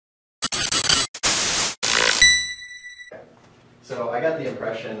So I got the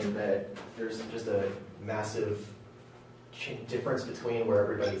impression that there's just a massive difference between where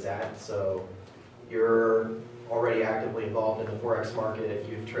everybody's at. So you're already actively involved in the Forex market,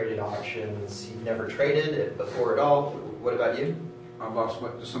 you've traded options, you've never traded it before at all. What about you? I've lost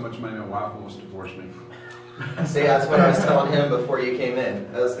so much money my wife almost divorced me. See, that's what I was telling him before you came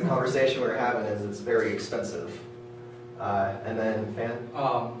in. That's the conversation we were having, is it's very expensive. And then, Fan?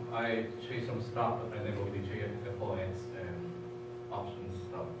 I trade some stuff, but I never really trade Forex and options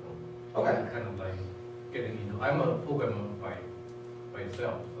stuff. So Okay. I'm kind of like getting into. I'm a programmer by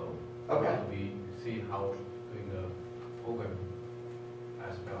myself, so Okay. we see how doing the program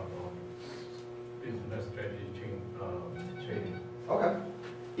aspect of business strategy trading. Okay.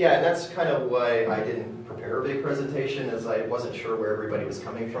 Yeah, and that's kind of why I didn't prepare a big presentation, is I wasn't sure where everybody was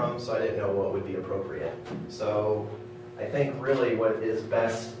coming from, so I didn't know what would be appropriate. So I think really what is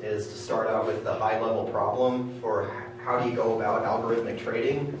best is to start out with the high-level problem for how do you go about algorithmic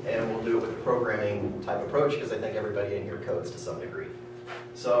trading, and we'll do it with a programming type approach, because I think everybody in here codes to some degree.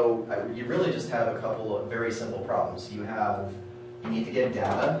 So you really just have a couple of very simple problems. You need to get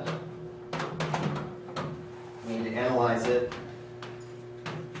data, you need to analyze it,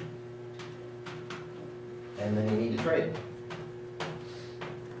 and then you need to trade.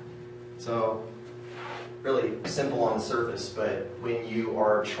 So really simple on the surface, but when you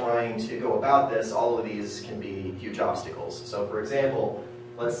are trying to go about this, all of these can be huge obstacles. So for example,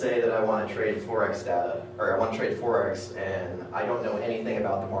 let's say that I want to trade Forex data, or I want to trade Forex and I don't know anything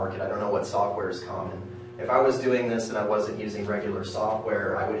about the market, I don't know what software is common. If I was doing this and I wasn't using regular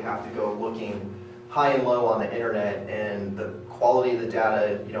software, I would have to go looking high and low on the internet, and the quality of the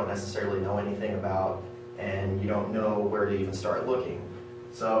data you don't necessarily know anything about, and you don't know where to even start looking.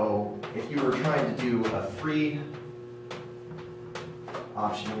 So if you were trying to do a free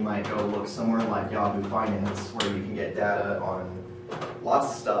option, you might go look somewhere like Yahoo Finance, where you can get data on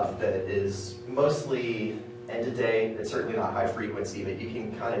lots of stuff that is mostly end of day. It's certainly not high frequency, but you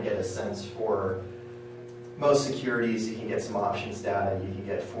can kind of get a sense for most securities. You can get some options data, you can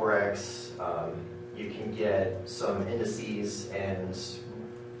get Forex, you can get some indices and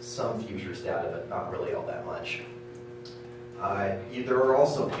some futures data, but not really all that much. There are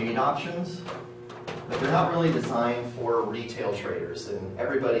also paid options, but they're not really designed for retail traders, and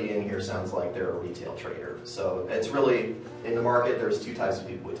everybody in here sounds like they're a retail trader. So it's really, in the market, there's two types of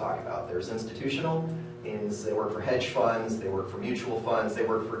people we talk about. There's institutional, means they work for hedge funds, they work for mutual funds, they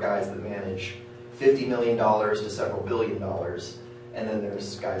work for guys that manage $50 million to several billion dollars. And then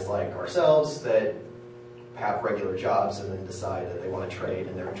there's guys like ourselves that have regular jobs and then decide that they want to trade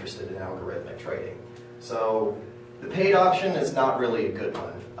and they're interested in algorithmic trading. So the paid option is not really a good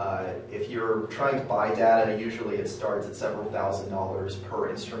one. If you're trying to buy data, usually it starts at several $1,000s per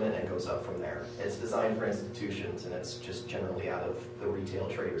instrument and goes up from there. It's designed for institutions, and it's just generally out of the retail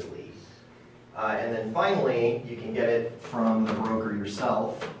traders league. And then finally, you can get it from the broker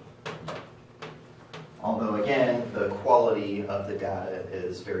yourself. Although again, the quality of the data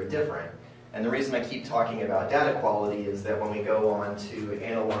is very different. And the reason I keep talking about data quality is that when we go on to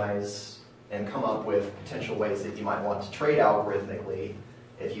analyze and come up with potential ways that you might want to trade algorithmically,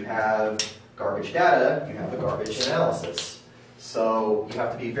 if you have garbage data, you have a garbage analysis. So you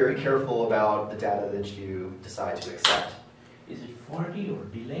have to be very careful about the data that you decide to accept. Is it faulty or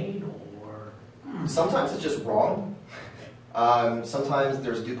delayed or? Sometimes it's just wrong. Sometimes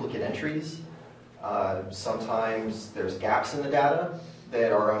there's duplicate entries. Sometimes there's gaps in the data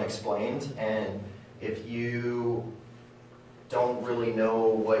that are unexplained, and if you don't really know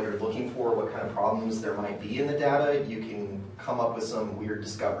what you're looking for, what kind of problems there might be in the data, you can come up with some weird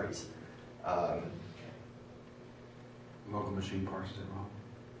discoveries. Local machine parses it wrong.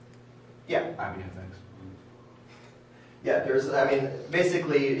 Yeah. IBFX. Yeah,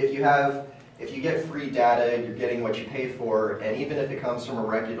 basically, if you get free data, you're getting what you pay for, and even if it comes from a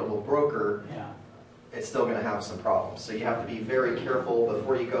reputable broker, Yeah. it's still going to have some problems. So you have to be very careful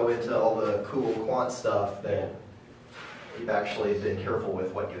before you go into all the cool quant stuff that you've actually been careful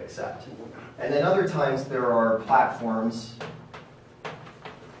with what you accept. And then other times there are platforms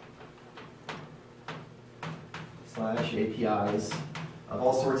 / APIs of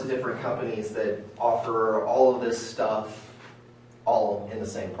all sorts of different companies that offer all of this stuff all in the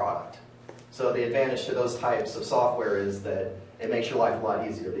same product. So the advantage to those types of software is that it makes your life a lot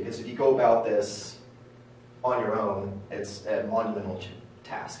easier, because if you go about this on your own, it's a monumental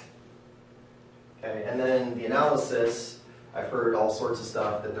task. Okay, and then the analysis, I've heard all sorts of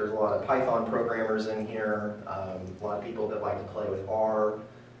stuff, that there's a lot of Python programmers in here, a lot of people that like to play with R,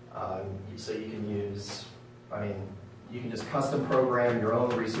 so you can use, you can just custom program your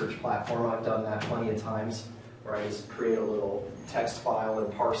own research platform. I've done that plenty of times. where I just create a little text file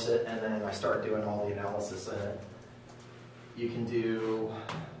and parse it, and then I start doing all the analysis in it. You can do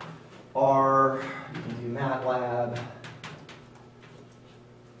R, you can do MATLAB,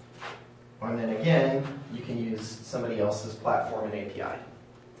 and then again, you can use somebody else's platform and API.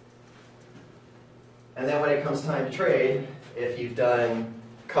 And then when it comes time to trade, if you've done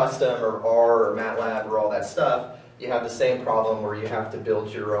custom or R or MATLAB or all that stuff, you have the same problem where you have to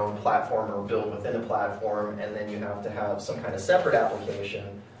build your own platform or build within a platform, and then you have to have some kind of separate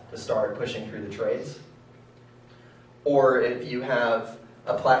application to start pushing through the trades. Or if you have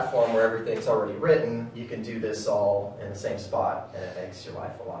a platform where everything's already written, you can do this all in the same spot, and it makes your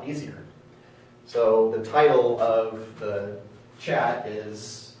life a lot easier. So the title of the chat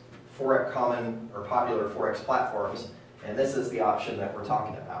is Forex Common or Popular Forex Platforms, and this is the option that we're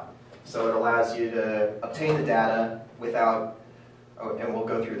talking about. So it allows you to obtain the data without, and we'll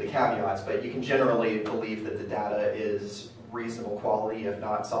go through the caveats, but you can generally believe that the data is reasonable quality, if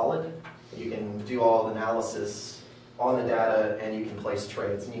not solid. You can do all the analysis on the data, and you can place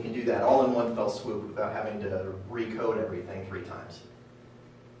trades, and you can do that all in one fell swoop without having to recode everything 3 times.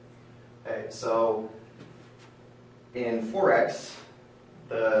 Okay, so in Forex,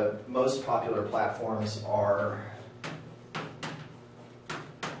 the most popular platforms are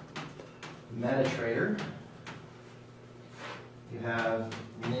MetaTrader, you have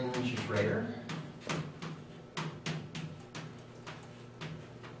NinjaTrader,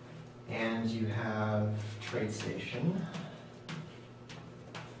 and you have TradeStation.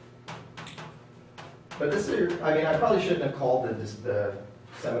 But this is, I mean, I probably shouldn't have called the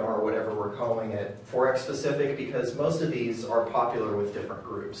seminar or whatever we're calling it Forex specific, because most of these are popular with different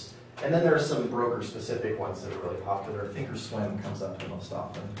groups. And then there are some broker specific ones that are really popular. Thinkorswim comes up the most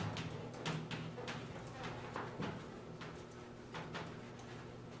often.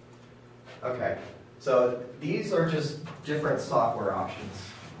 Okay, so these are just different software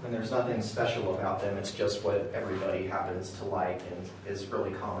options, and there's nothing special about them. It's just what everybody happens to like and is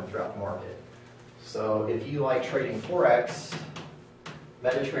really common throughout the market. So if you like trading Forex,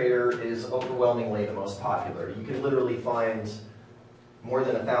 MetaTrader is overwhelmingly the most popular. You can literally find more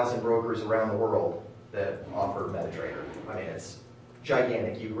than 1,000 brokers around the world that offer MetaTrader. I mean, it's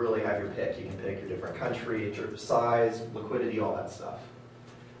gigantic. You really have your pick. You can pick your different country, your size, liquidity, all that stuff.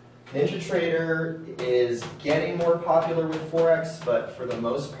 NinjaTrader is getting more popular with Forex, but for the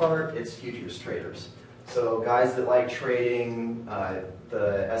most part, it's futures traders. So guys that like trading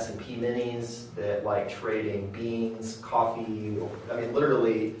the S&P minis, that like trading beans, coffee, I mean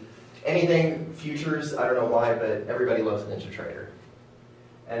literally anything futures, I don't know why, but everybody loves NinjaTrader.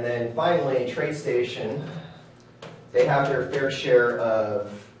 And then finally, TradeStation, they have their fair share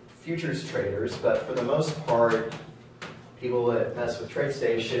of futures traders, but for the most part, people that mess with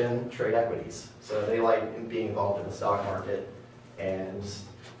TradeStation trade equities. So they like being involved in the stock market, and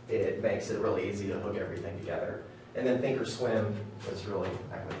it makes it really easy to hook everything together. And then Thinkorswim is really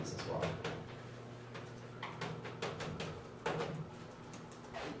equities as well.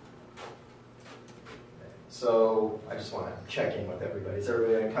 So I just want to check in with everybody. Does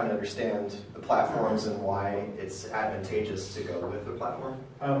everybody kind of understand the platforms and why it's advantageous to go with the platform?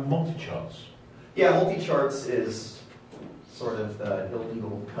 Multi-charts. Yeah, multi-charts is sort of the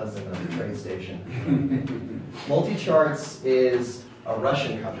illegal cousin of the TradeStation. Multi-charts is a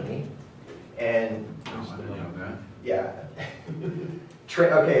Russian company, and I didn't know that. yeah.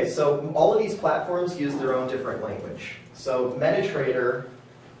 Okay, so all of these platforms use their own different language. So MetaTrader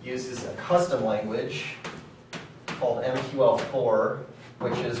uses a custom language called MQL4,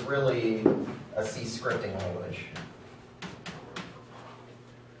 which is really a C scripting language.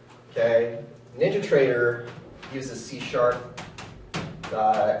 Okay, NinjaTrader uses C#.NET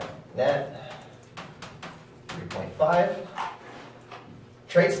 3.5.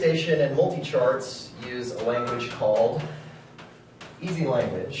 TradeStation and multi-charts use a language called Easy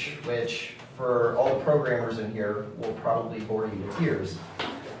Language, which for all the programmers in here will probably bore you to tears.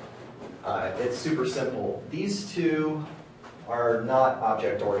 It's super simple. These two are not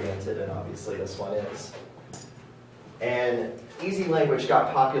object-oriented, and obviously this one is. And Easy Language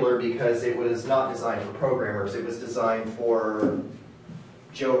got popular because it was not designed for programmers. It was designed for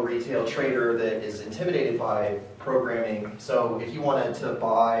Joe retail trader that is intimidated by programming. So if you wanted to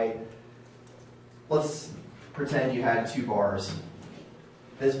buy, let's pretend you had 2 bars.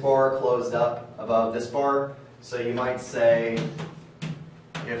 This bar closed up above this bar, so you might say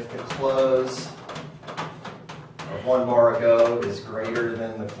if the close of 1 bar ago is greater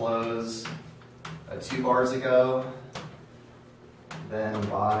than the close of 2 bars ago, then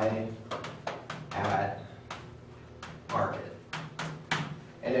buy at market.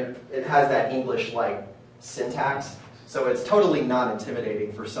 And it has that English-like syntax. So it's totally not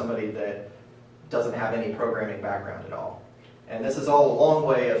intimidating for somebody that doesn't have any programming background at all. And this is all a long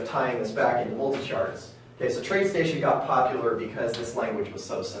way of tying this back into multi-charts. Okay, so TradeStation got popular because this language was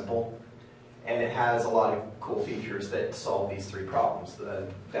so simple, and it has a lot of cool features that solve these three problems, the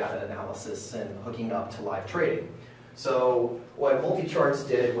data analysis and hooking up to live trading. So what multi-charts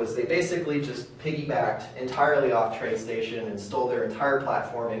did was they basically just piggybacked entirely off TradeStation and stole their entire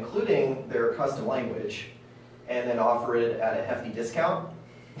platform, including their custom language, and then offer it at a hefty discount.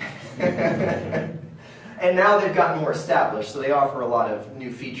 And now they've gotten more established, so they offer a lot of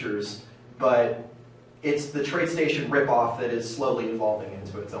new features, but it's the TradeStation ripoff that is slowly evolving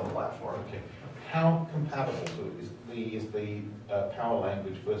into its own platform. Okay. How compatible is the Power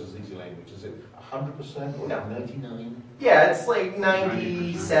language versus Easy language? Is it 100% or No. 99? Yeah, it's like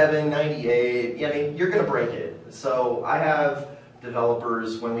 97, 98. I mean, you're going to break it. So I have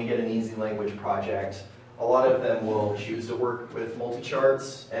developers, when we get an easy language project, a lot of them will choose to work with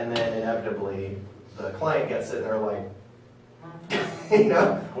multi-charts, and then inevitably the client gets it and they're like, you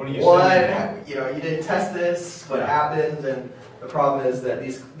know, What are you what? saying? You know, you didn't test this, what happened? And the problem is that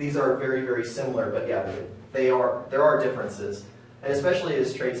these are very, very similar, but yeah, there are differences. And especially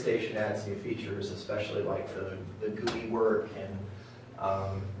as TradeStation adds new features, especially like the GUI work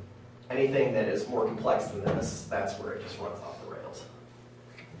and anything that is more complex than this, that's where it just runs off the rails.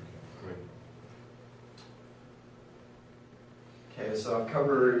 Great. Okay, so I've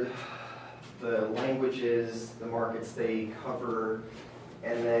covered the languages, the markets they cover,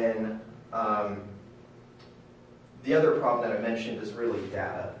 and then the other problem that I mentioned is really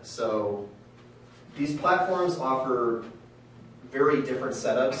data. So these platforms offer very different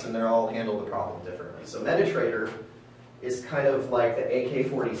setups, and they all handle the problem differently. So MetaTrader is kind of like the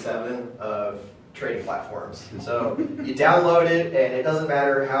AK-47 of trading platforms. So you download it, and it doesn't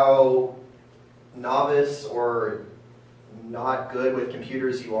matter how novice or not good with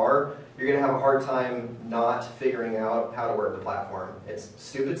computers you are, you're going to have a hard time not figuring out how to work the platform. It's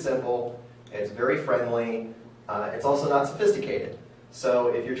stupid simple, it's very friendly, it's also not sophisticated. So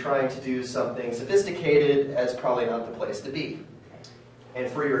if you're trying to do something sophisticated, that's probably not the place to be. And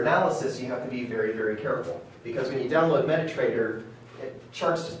for your analysis, you have to be very, very careful. Because when you download MetaTrader,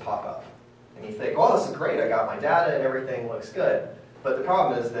 charts just pop up. And you think, oh, this is great, I got my data and everything looks good. But the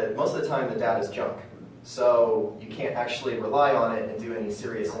problem is that most of the time the data is junk. So you can't actually rely on it and do any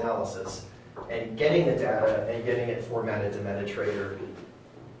serious analysis. And getting the data and getting it formatted to MetaTrader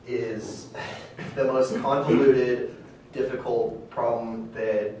is the most convoluted, difficult problem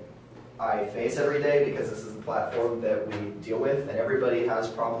that I face every day, because this is the platform that we deal with, and everybody has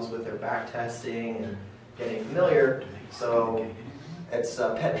problems with their back testing and getting familiar. So it's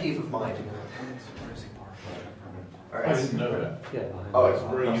a pet peeve of mine. All I right. didn't know that. Yeah. Oh, It's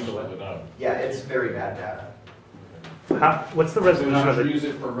very useful to know. Yeah, it's very bad data. What's the Do resolution of not it? use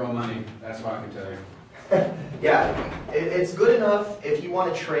it for real money, that's what I can tell you. Yeah, it's good enough if you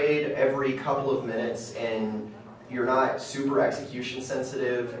want to trade every couple of minutes and you're not super execution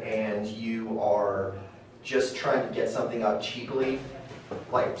sensitive and you are just trying to get something up cheaply.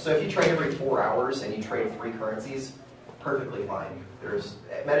 Like, so if you trade every 4 hours and you trade 3 currencies, perfectly fine.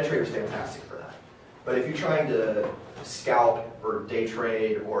 MetaTrader's fantastic for that. But if you're trying to scalp or day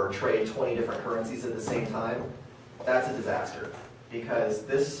trade or trade 20 different currencies at the same time, that's a disaster, because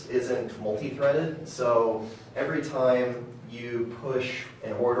this isn't multi-threaded. So every time you push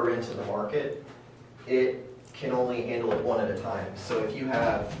an order into the market, it can only handle it one at a time. So if you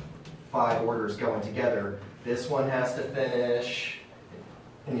have 5 orders going together, this one has to finish,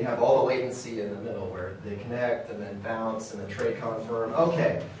 and you have all the latency in the middle where they connect and then bounce and then trade confirm.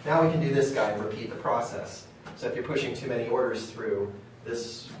 Okay, now we can do this guy and repeat the process. So if you're pushing too many orders through,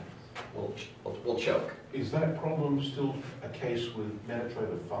 this will choke. Is that problem still a case with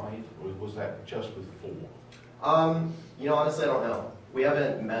MetaTrader 5, or was that just with 4? You know, honestly, I don't know. We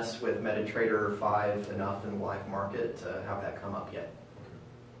haven't messed with MetaTrader 5 enough in the live market to have that come up yet.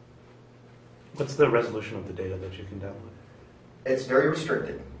 What's the resolution of the data that you can download? It's very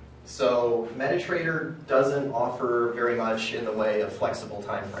restricted. So MetaTrader doesn't offer very much in the way of flexible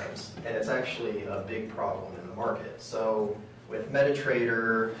timeframes, and it's actually a big problem in the market. So with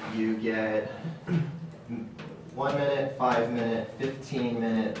MetaTrader, you get 1 minute, 5 minute, 15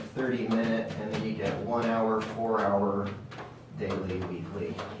 minute, 30 minute, and then you get 1 hour, 4 hour, daily,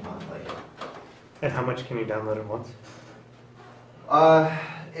 weekly, monthly. And how much can you download at once?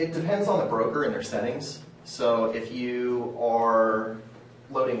 It depends on the broker and their settings. So if you are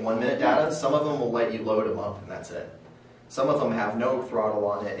loading 1 minute data, some of them will let you load a month and that's it. Some of them have no throttle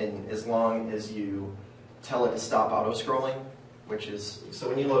on it, and as long as you tell it to stop auto scrolling, which is, so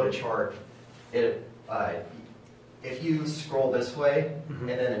when you load a chart, it If you scroll this way and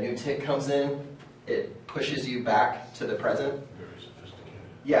then a new tick comes in, it pushes you back to the present. Very sophisticated.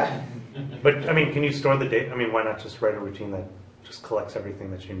 Yeah. But, I mean, can you store the data? I mean, why not just write a routine that just collects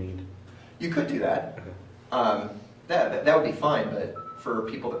everything that you need? You could do that. Okay. That would be fine, but for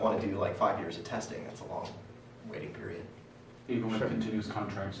people that want to do like 5 years of testing, that's a long waiting period. Even with Sure. continuous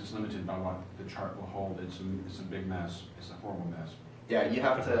contracts, it's limited by what the chart will hold. It's a big mess. It's a horrible mess. Yeah, you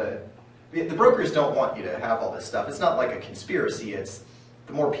have to, the brokers don't want you to have all this stuff. It's not like a conspiracy. It's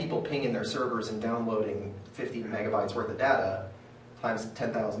the more people pinging their servers and downloading 50 megabytes worth of data times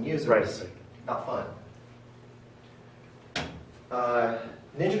 10,000 users, Right. not fun.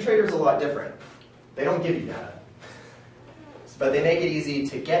 NinjaTrader is a lot different. They don't give you data. But they make it easy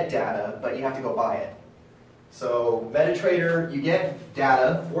to get data, but you have to go buy it. So MetaTrader, you get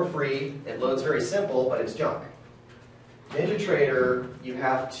data for free. It loads very simple, but it's junk. NinjaTrader, you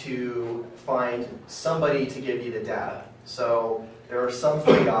have to find somebody to give you the data. So there are some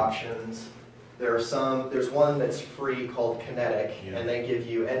free options. There's one that's free called Kinetic, and they give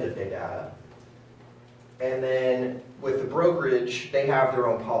you end-of-day data. And then with the brokerage, they have their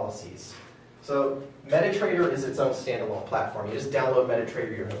own policies. So MetaTrader is its own standalone platform. You just download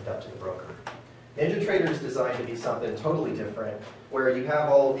MetaTrader, you're hooked up to the broker. NinjaTrader is designed to be something totally different, where you have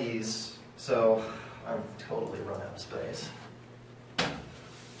all of these. So I'm totally run out of space.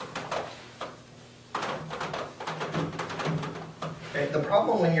 Okay, the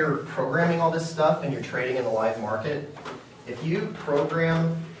problem when you're programming all this stuff and you're trading in the live market, if you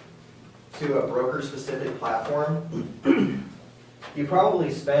program to a broker-specific platform, you probably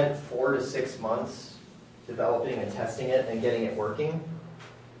spent 4 to 6 months developing and testing it and getting it working,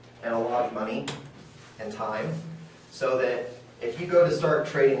 and a lot of money and time, so that if you go to start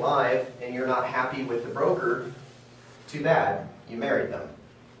trading live and you're not happy with the broker, too bad, you married them.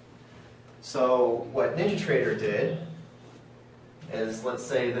 So what NinjaTrader did is, let's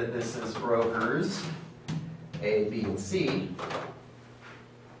say that this is brokers A, B, and C.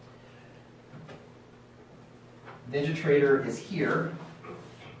 NinjaTrader is here.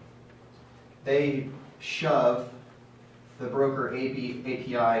 They shove the broker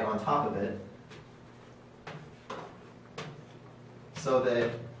API on top of it so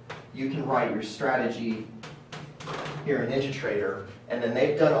that you can write your strategy here in NinjaTrader, and then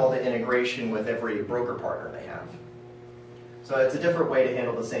they've done all the integration with every broker partner they have. So it's a different way to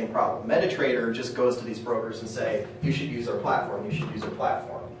handle the same problem. MetaTrader just goes to these brokers and say, you should use our platform, you should use our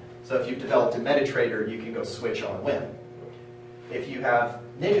platform. So if you've developed a MetaTrader, you can go switch on a whim. If you have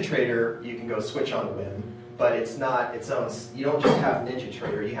NinjaTrader, you can go switch on a whim, but it's not its own. You don't just have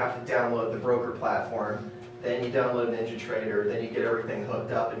NinjaTrader, you have to download the broker platform, then you download NinjaTrader, then you get everything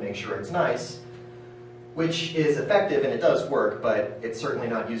hooked up and make sure it's nice, which is effective and it does work, but it's certainly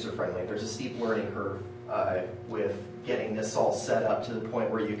not user-friendly. There's a steep learning curve with getting this all set up to the point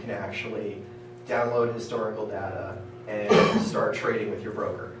where you can actually download historical data and start trading with your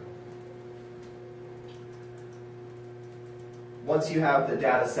broker. Once you have the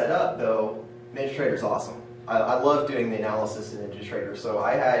data set up, though, NinjaTrader is awesome. I love doing the analysis in NinjaTrader. So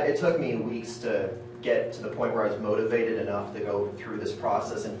it took me weeks to get to the point where I was motivated enough to go through this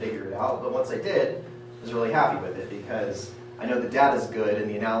process and figure it out. But once I did, I was really happy with it because I know the data is good and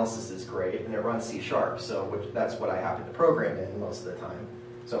the analysis is great and it runs C#. So that's what I happen to program in most of the time.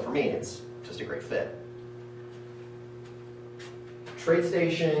 So for me, it's just a great fit.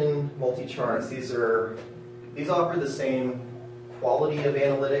 TradeStation, multi-charts, these offer the same quality of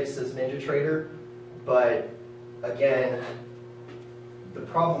analytics as NinjaTrader, but again, the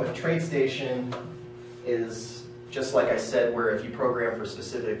problem with TradeStation is just like I said, where if you program for a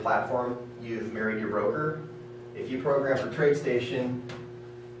specific platform, you've married your broker. If you program for TradeStation,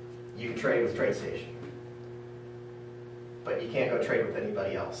 you can trade with TradeStation, but you can't go trade with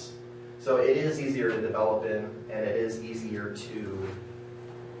anybody else. So it is easier to develop in, and it is easier to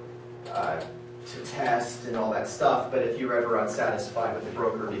test and all that stuff, but if you're ever unsatisfied with the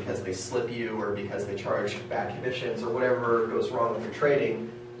broker because they slip you or because they charge bad commissions or whatever goes wrong with your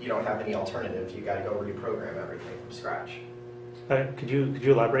trading, you don't have any alternative. You got to go reprogram everything from scratch. Could you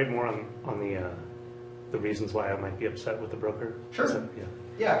elaborate more on the reasons why I might be upset with the broker? Sure. Yeah.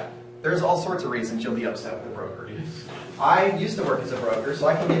 Yeah, there's all sorts of reasons you'll be upset with a broker. I used to work as a broker, so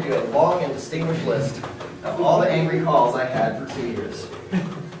I can give you a long and distinguished list of all the angry calls I had for 2 years.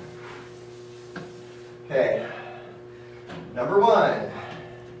 Okay, number 1,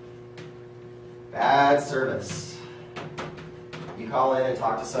 bad service. You call in and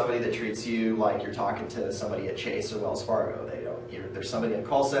talk to somebody that treats you like you're talking to somebody at Chase or Wells Fargo. There's somebody in a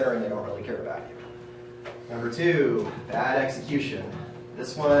call center and they don't really care about you. Number 2, bad execution.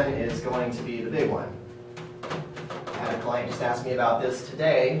 This one is going to be the big one. I had a client just ask me about this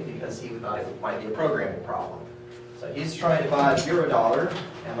today because he thought it might be a programming problem. So he's trying to buy $0,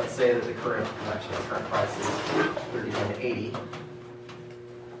 and let's say that the current price is 31.80.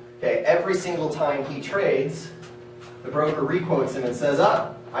 Okay, every single time he trades, the broker requotes him and says,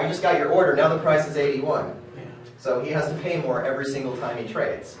 I just got your order, now the price is 81. So he has to pay more every single time he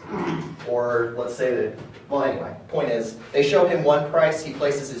trades. Or let's say that, well anyway, point is, they show him one price, he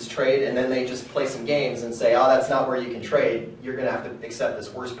places his trade, and then they just play some games and say, that's not where you can trade, you're going to have to accept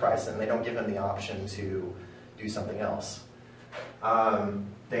this worse price, and they don't give him the option to do something else.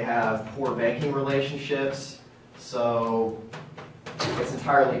 They have poor banking relationships, so it's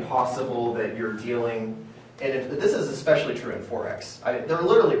entirely possible that you're dealing, and this is especially true in Forex. There are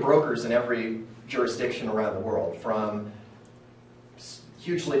literally brokers in every jurisdiction around the world, from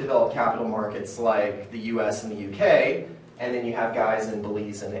hugely developed capital markets like the US and the UK, and then you have guys in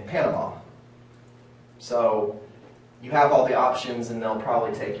Belize and in Panama. So you have all the options and they'll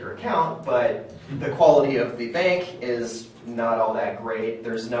probably take your account, but the quality of the bank is not all that great.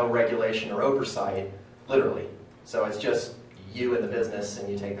 There's no regulation or oversight, literally. So it's just you and the business and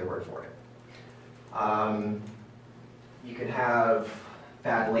you take their word for it. You can have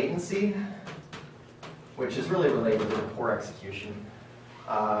bad latency, which is really related to poor execution.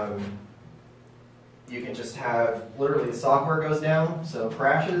 You can just have, literally the software goes down, so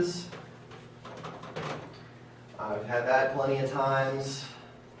crashes. I've had that plenty of times.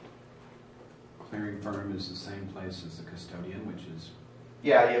 Clearing firm is the same place as the custodian, which is...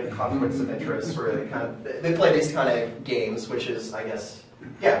 Yeah, you have conflicts of interest where they play these kind of games, which is, I guess,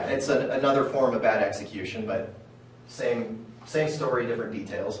 yeah, it's another form of bad execution, but same story, different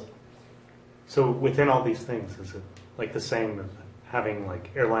details. So within all these things, is it like the same as having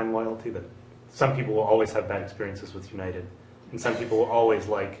like airline loyalty, that some people will always have bad experiences with United, and some people will always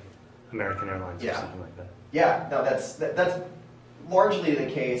like American Airlines or something like that? Yeah, no, that's largely the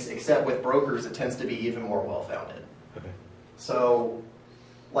case, except with brokers it tends to be even more well-founded. Okay. So,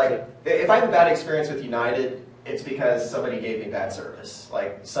 like, if I have a bad experience with United, it's because somebody gave me bad service.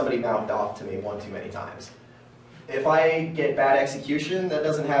 Like, somebody mouthed off to me one too many times. If I get bad execution, that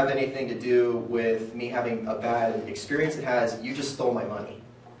doesn't have anything to do with me having a bad experience. It has, you just stole my money,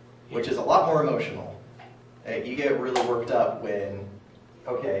 which is a lot more emotional. You get really worked up when,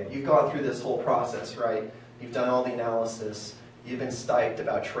 okay, you've gone through this whole process, right? You've done all the analysis. You've been psyched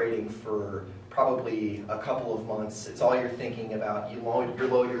about trading for probably a couple of months. It's all you're thinking about. You load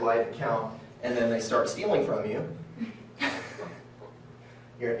your live account, and then they start stealing from you.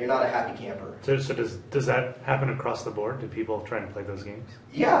 You're not a happy camper. So does that happen across the board? Do people try and play those games?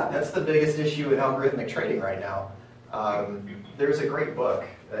 Yeah, that's the biggest issue in algorithmic trading right now. There's a great book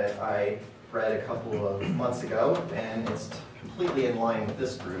that I read a couple of months ago, and it's completely in line with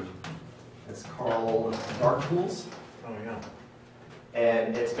this group. It's called Dark Pools. Oh, yeah.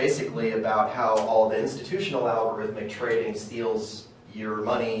 And it's basically about how all the institutional algorithmic trading steals your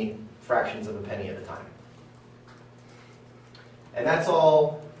money fractions of a penny at a time. And that's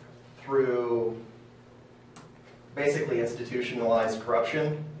all through basically institutionalized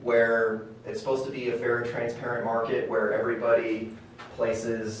corruption, where it's supposed to be a fair and transparent market where everybody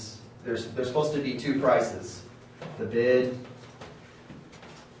places, there's supposed to be two prices, the bid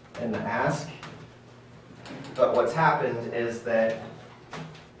and the ask. But what's happened is that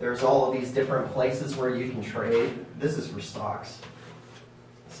there's all of these different places where you can trade. This is for stocks.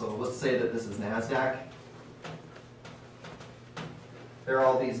 So let's say that this is NASDAQ. There are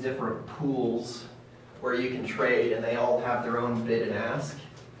all these different pools where you can trade, and they all have their own bid and ask.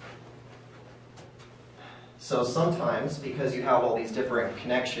 So sometimes, because you have all these different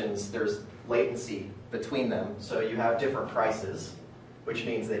connections, there's latency between them. So you have different prices, which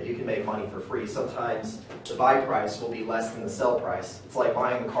means that you can make money for free. Sometimes the buy price will be less than the sell price. It's like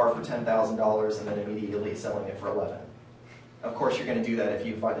buying a car for $10,000 and then immediately selling it for $11,000. Of course, you're going to do that if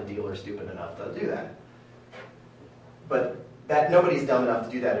you find a dealer stupid enough to do that. But nobody's dumb enough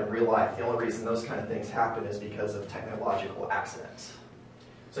to do that in real life. The only reason those kind of things happen is because of technological accidents.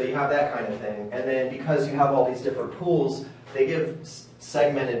 So you have that kind of thing. And then because you have all these different pools, they give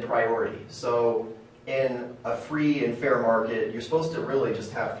segmented priority. So in a free and fair market, you're supposed to really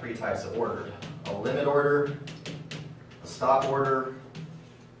just have three types of order. A limit order, a stop order,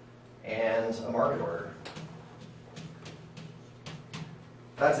 and a market order.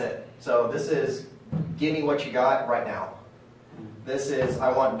 That's it. So this is, give me what you got right now. This is,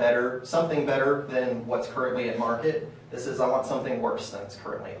 I want better, something better than what's currently in market. This is, I want something worse than it's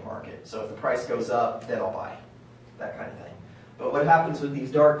currently in market. So if the price goes up, then I'll buy. That kind of thing. But what happens with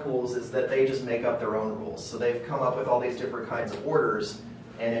these dark pools is that they just make up their own rules. So they've come up with all these different kinds of orders,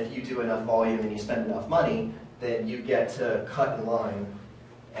 And if you do enough volume and you spend enough money, then you get to cut in line.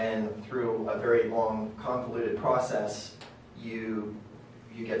 And through a very long, convoluted process, you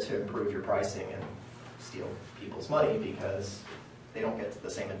get to improve your pricing and steal people's money because they don't get the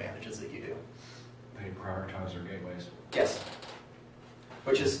same advantages that you do. They prioritize their gateways. Yes.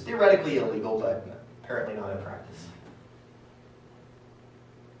 Which is theoretically illegal, but apparently not in practice.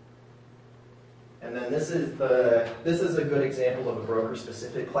 And then this is a good example of a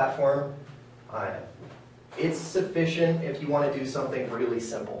broker-specific platform. It's sufficient if you want to do something really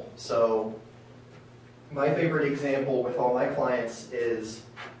simple. So my favorite example with all my clients is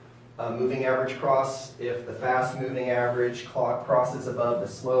a moving average cross. If the fast moving average crosses above the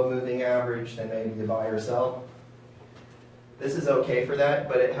slow moving average, then maybe you buy or sell. This is okay for that,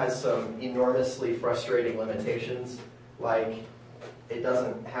 but it has some enormously frustrating limitations, like it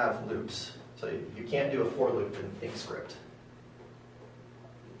doesn't have loops. So you can't do a for loop in ThinkScript.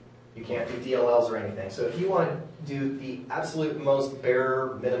 You can't do DLLs or anything. So if you want to do the absolute most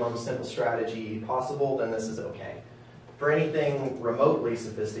bare minimum simple strategy possible, then this is okay. For anything remotely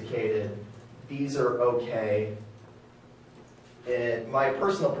sophisticated, these are okay. My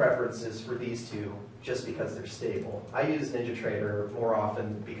personal preference is for these two, just because they're stable. I use NinjaTrader more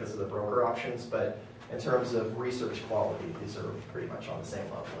often because of the broker options, but in terms of research quality, these are pretty much on the same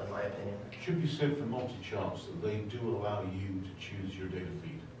level, in my opinion. It should be said for multi-charts that they do allow you to choose your data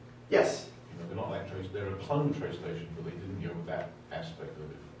feed. Yes. You know, they're not like trace, they're a clone trace station, but they didn't go with that aspect of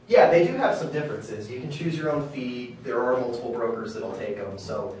it. Yeah, they do have some differences. You can choose your own feed. There are multiple brokers that'll take them.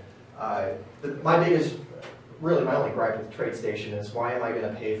 So my only gripe with TradeStation is why am I going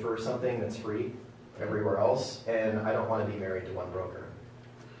to pay for something that's free everywhere else? And I don't want to be married to one broker.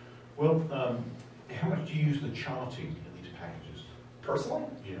 Well, how much do you use the charting in these packages? Personally?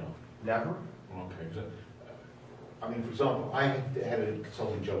 You know, Never. okay. I mean, for example, I had a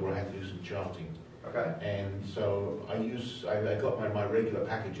consulting job where I had to do some charting. Okay. And so I got my regular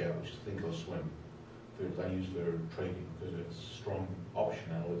package out, which is Thinkorswim. I use their trading because it's strong option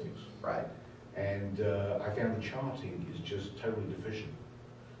analytics. Right. And I found the charting is just totally deficient.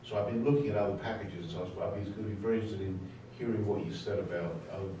 So I've been looking at other packages. So I'd be going to be very interested in hearing what you said about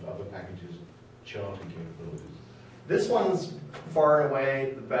other packages' charting capabilities. This one's far and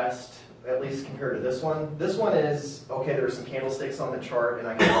away the best, at least compared to this one. This one is, okay, there's some candlesticks on the chart and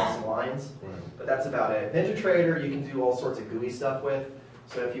I can draw some lines, Right. but that's about it. NinjaTrader you can do all sorts of GUI stuff with.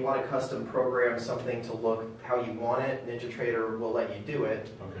 So if you want to custom program something to look how you want it, NinjaTrader will let you do it.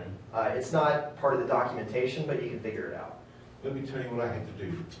 Okay. It's not part of the documentation, but you can figure it out. Let me tell you what I had to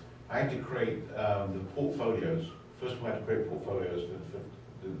do. I had to create the portfolios. First of all, I had to create portfolios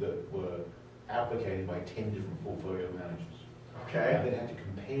that were applicated by 10 different portfolio managers. Okay. And then had to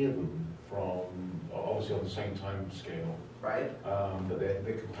compare them from, obviously on the same time scale, Right? but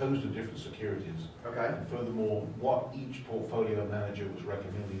they're composed of different securities. Okay. And furthermore, what each portfolio manager was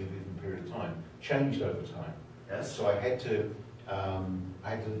recommending at a given period of time changed over time. Yes. So I had to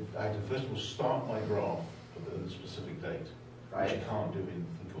first of all start my graph at a specific date, which Right. you can't do in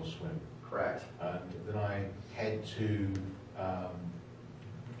Thinkorswim. Correct. And then I had to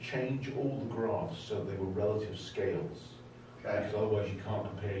change all the graphs so they were relative scales. Okay. Because otherwise you can't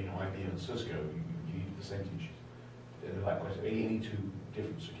compare, IBM and Cisco. You need percentage. And likewise, any two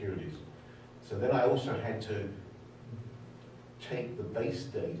different securities. So then I also had to take the base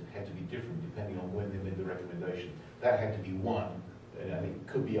date, had to be different depending on when they made the recommendation. That had to be one, and it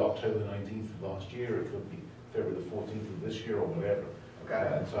could be October 19th of last year, it could be February the 14th of this year or whatever.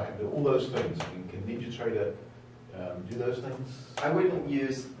 Okay. And so I had to do all those things. Can NinjaTrader do those things? I wouldn't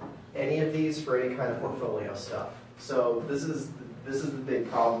use any of these for any kind of portfolio stuff. So this is the big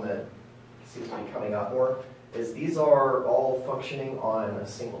problem that seems to be coming up more, is these are all functioning on a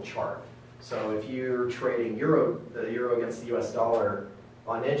single chart. So if you're trading the euro against the US dollar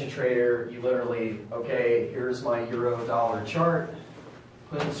on NinjaTrader, you literally, okay, here's my euro dollar chart,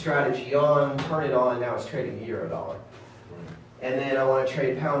 put the strategy on, turn it on, now it's trading the euro dollar. And then I want to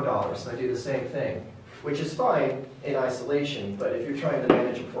trade pound dollars, so I do the same thing, which is fine in isolation, but if you're trying to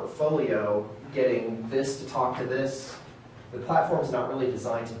manage a portfolio, getting this to talk to this, the platform's not really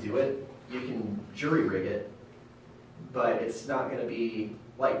designed to do it. You can jury rig it, but it's not going to be,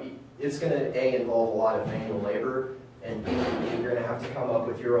 like, it's going to, A, involve a lot of manual labor, and B, you're going to have to come up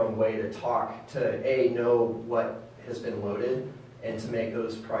with your own way to talk to, A, know what has been loaded, and to make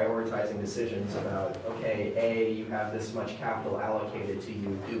those prioritizing decisions about, okay, A, you have this much capital allocated to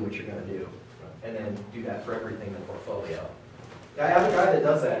you, do what you're going to do, and then do that for everything in the portfolio. I have a guy that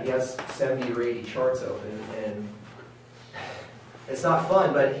does that. He has 70 or 80 charts open, and it's not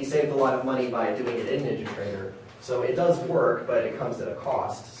fun, but he saved a lot of money by doing it in NinjaTrader. So it does work, but it comes at a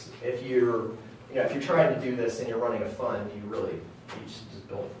cost. If you're trying to do this and you're running a fund, you just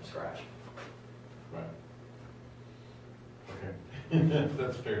build it from scratch. Right. Okay.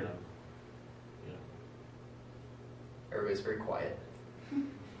 That's fair enough. Yeah. Everybody's very quiet.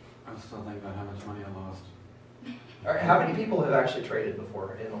 I'm still thinking about how much money I lost. All right, how many people have actually traded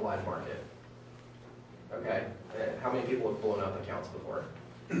before in the live market? Okay. How many people have blown up accounts before?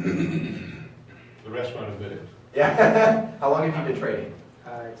 The rest won't admit it. Yeah. How long have you been trading?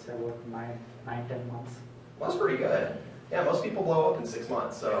 It's about 9-10 months. Well, that's pretty good. Yeah, most people blow up in 6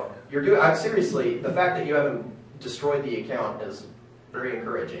 months. So you're doing. Seriously, the fact that you haven't destroyed the account is very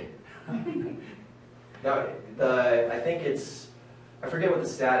encouraging. Now, I think it's. I forget what the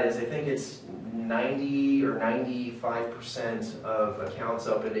stat is. I think it's 90 or 95% of accounts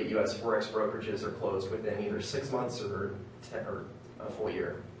opened at U.S. Forex brokerages are closed within either 6 months or a full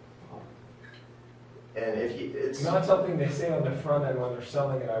year. And it's not something they say on the front end when they're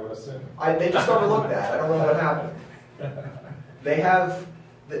selling it, I would assume. They just overlooked that. I don't know what happened. They have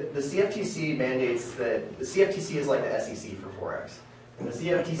the CFTC mandates that the CFTC is like the SEC for Forex, and the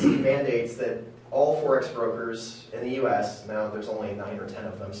CFTC mandates that all Forex brokers in the U.S. now there's only 9 or 10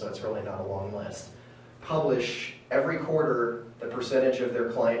 of them, so it's really not a long list. Publish every quarter the percentage of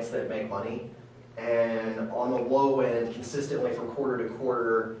their clients that make money, and on the low end, consistently from quarter to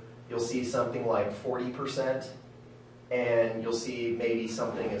quarter, you'll see something like 40%, and you'll see maybe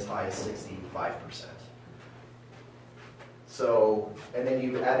something as high as 65%. So, and then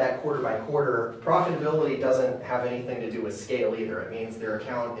you add that quarter by quarter. Profitability doesn't have anything to do with scale either. It means their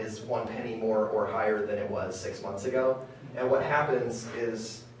account is 1 penny more or higher than it was 6 months ago. And what happens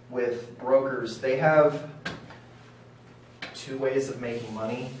is with brokers, they have 2 ways of making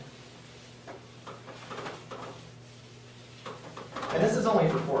money. And this is only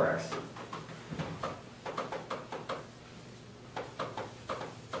for Forex.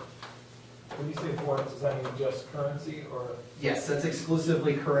 When you say forex, does that mean just currency or? Yes, that's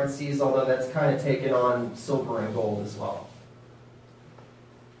exclusively currencies, although that's kind of taken on silver and gold as well.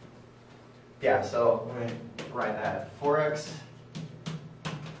 Yeah, so let me write that. Forex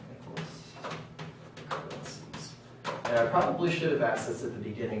equals currencies. And I probably should have asked this at the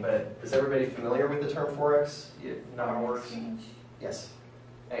beginning, but is everybody familiar with the term Forex? You know how it works? Yes.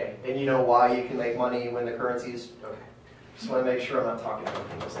 Okay, and you know why you can make money when the currencies? Okay. Just want to make sure I'm not talking about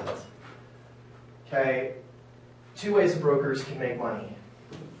people's heads. Okay, 2 ways brokers can make money.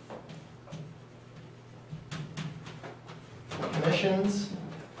 Commissions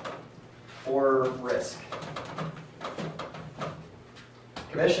or risk.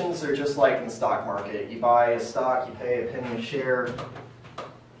 Commissions are just like in the stock market. You buy a stock, you pay a penny a share,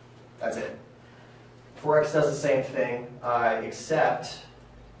 that's it. Forex does the same thing, except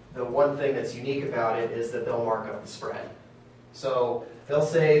the one thing that's unique about it is that they'll mark up the spread. So they'll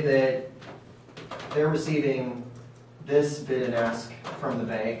say that they're receiving this bid and ask from the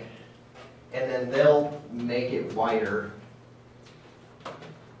bank, and then they'll make it wider.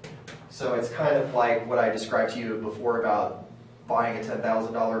 So it's kind of like what I described to you before about buying a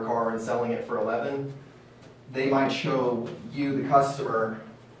 $10,000 car and selling it for 11. They might show you, the customer,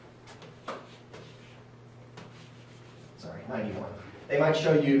 91. They might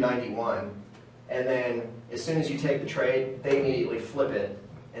show you 91, and then as soon as you take the trade, they immediately flip it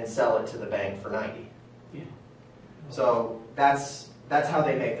and sell it to the bank for 90. Yeah. So that's how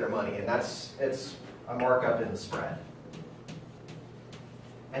they make their money, and it's a markup in the spread.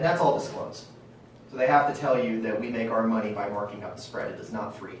 And that's all disclosed. So they have to tell you that we make our money by marking up the spread. It is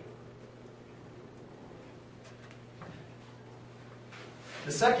not free.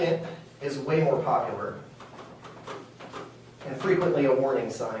 The second is way more popular and frequently a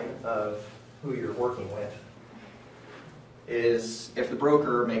warning sign of who you're working with, is if the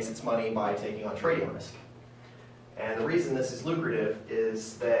broker makes its money by taking on trading risk. And the reason this is lucrative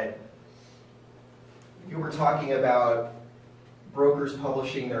is that you were talking about brokers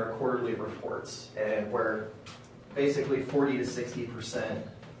publishing their quarterly reports, and where basically 40 to 60%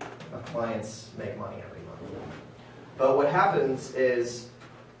 of clients make money every month. But what happens is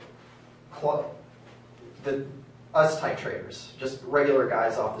us type traders, just regular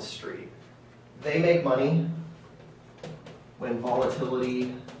guys off the street, they make money when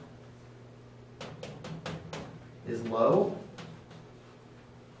volatility is low,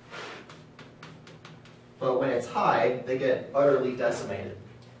 but when it's high, they get utterly decimated.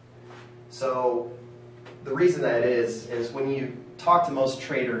 So the reason that is when you talk to most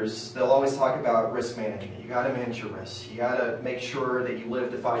traders, they'll always talk about risk management. You got to manage your risks. You got to make sure that you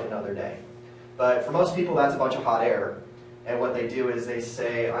live to fight another day. But for most people, that's a bunch of hot air. And what they do is they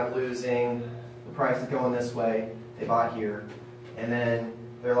say, I'm losing, the price is going this way, they bought here, and then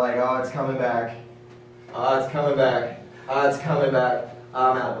they're like, oh, it's coming back, oh, it's coming back, oh, it's coming back,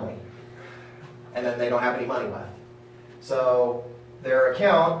 oh, I'm out of money. And then they don't have any money left. So their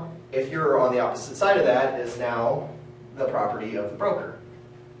account, if you're on the opposite side of that, is now the property of the broker.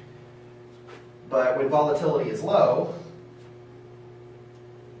 But when volatility is low,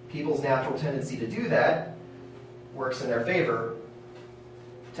 people's natural tendency to do that works in their favor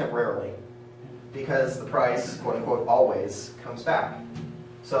temporarily, because the price, quote unquote, always comes back.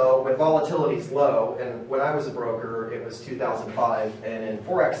 So when volatility is low, and when I was a broker, it was 2005, and in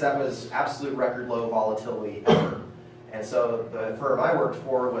Forex, that was absolute record low volatility ever. And so the firm I worked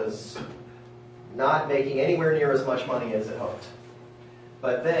for was not making anywhere near as much money as it hoped.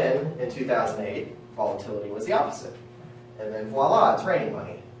 But then, in 2008, volatility was the opposite. And then voila, it's raining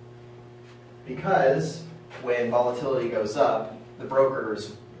money. Because when volatility goes up, the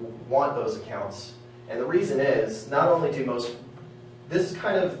brokers want those accounts. And the reason is, not only do most, this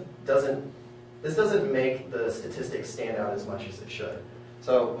doesn't make the statistics stand out as much as it should.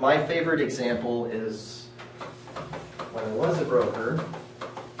 So my favorite example is when I was a broker,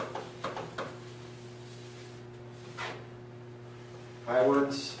 I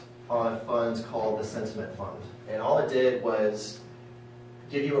worked on a fund called the Sentiment Fund. And all it did was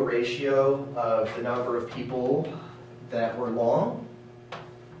give you a ratio of the number of people that were long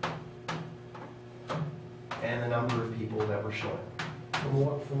and the number of people that were short.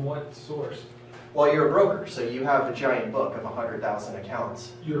 From what source? Well, you're a broker, so you have a giant book of 100,000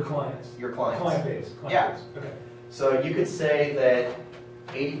 accounts. Your clients? Your clients. Client base? Yeah. Base. Okay. So you could say that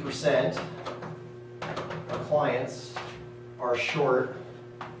 80% of clients are short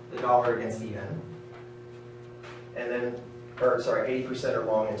the dollar against the yen. And then, or sorry, 80% are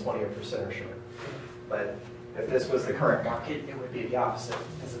long and 20% are short. But if this was the current market, it would be the opposite,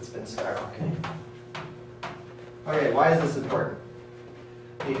 because it's been skyrocketing. Okay, why is this important?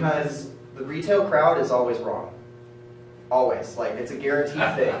 Because the retail crowd is always wrong. Always. Like, it's a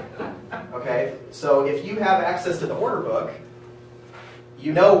guaranteed thing. Okay? So if you have access to the order book,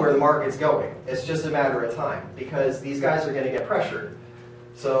 you know where the market's going. It's just a matter of time, because these guys are going to get pressured.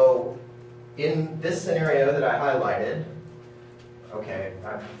 So in this scenario that I highlighted, okay,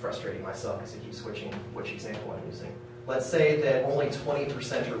 I'm frustrating myself because I keep switching which example I'm using. Let's say that only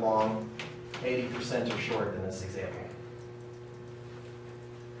 20% are long, 80% are short in this example.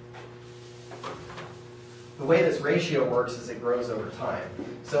 The way this ratio works is it grows over time.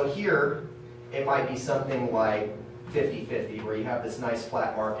 So here, it might be something like 50-50, where you have this nice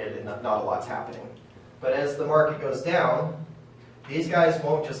flat market and not a lot's happening. But as the market goes down, these guys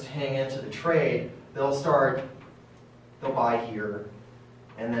won't just hang into the trade. They'll buy here,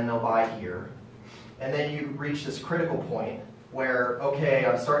 and then they'll buy here. And then you reach this critical point where, okay,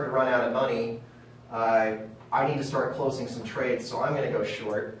 I'm starting to run out of money. I need to start closing some trades, so I'm going to go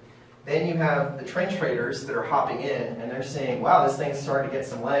short. Then you have the trend traders that are hopping in, and they're saying, wow, this thing's starting to get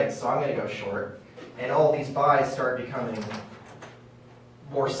some legs, so I'm going to go short. And all these buys start becoming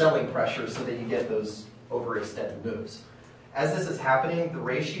more selling pressure, so that you get those overextended moves. As this is happening, the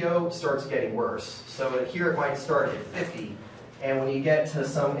ratio starts getting worse. So here it might start at 50, and when you get to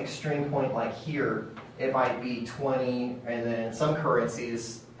some extreme point like here, it might be 20, and then in some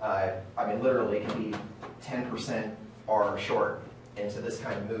currencies, I mean literally it can be 10% are short into this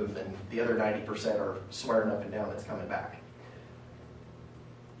kind of move, and the other 90% are swearing up and down it's coming back.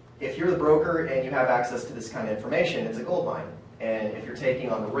 If you're the broker and you have access to this kind of information, it's a gold mine. And if you're taking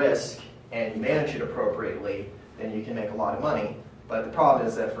on the risk and you manage it appropriately, then you can make a lot of money. But the problem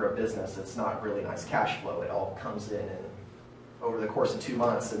is that for a business, it's not really nice cash flow. It all comes in, and over the course of 2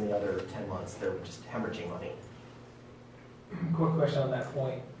 months, and the other 10 months, they're just hemorrhaging money. Quick question on that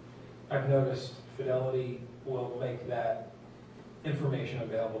point. I've noticed Fidelity will make that information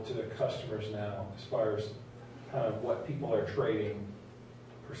available to their customers now, as far as kind of what people are trading,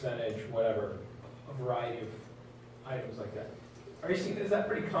 percentage, whatever, a variety of items like that. Are you seeing, is that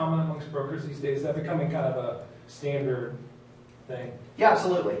pretty common amongst brokers these days? Is that becoming kind of a standard thing? Yeah,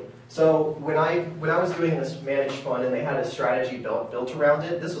 absolutely. So when I was doing this managed fund and they had a strategy built around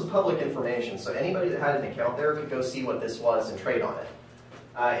it, this was public information. So anybody that had an account there could go see what this was and trade on it.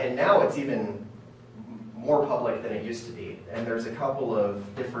 And now it's even more public than it used to be. And there's a couple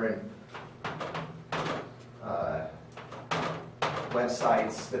of different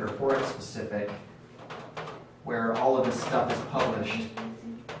websites that are Forex specific where all of this stuff is published.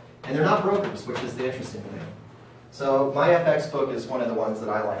 And they're not brokers, which is the interesting thing. So my FX book is one of the ones that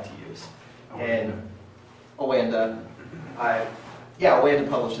I like to use. And Oanda, Yeah, Landon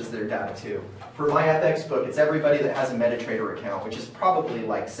publishes their data too. For my FX book, it's everybody that has a MetaTrader account, which is probably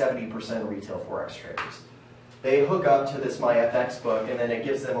like 70% of retail Forex traders. They hook up to this MyFX book, and then it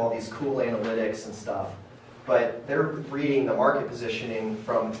gives them all these cool analytics and stuff. But they're reading the market positioning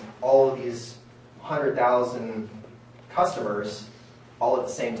from all of these 100,000 customers all at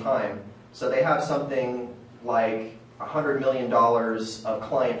the same time. So they have something like $100 million of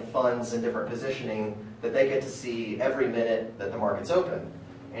client funds and different positioning that they get to see every minute that the market's open.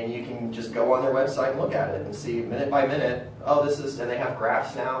 And you can just go on their website and look at it and see minute by minute, oh, this is, and they have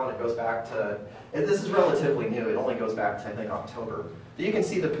graphs now, and it goes back to, this is relatively new, it only goes back to, I think, October. But you can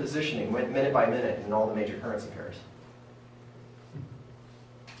see the positioning minute by minute in all the major currency pairs.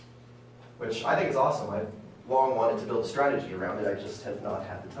 Which I think is awesome. I've long wanted to build a strategy around it, I just have not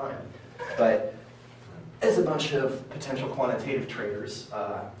had the time. But as a bunch of potential quantitative traders,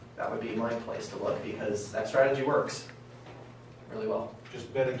 that would be my place to look, because that strategy works really well.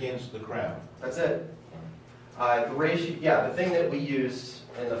 Just bet against the crowd. That's it. The ratio, yeah, the thing that we used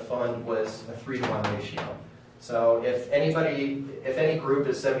in the fund was a 3-to-1 ratio. So if any group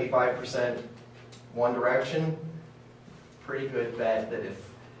is 75% one direction, pretty good bet that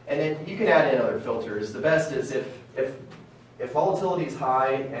if, and then you can add in other filters. The best is if volatility is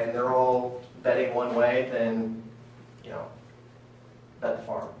high and they're all betting one way, then, you know, bet the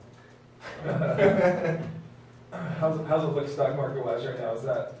farm. How's it look stock market wise right now? Is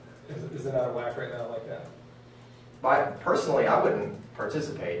it out of whack right now like that? Personally, I wouldn't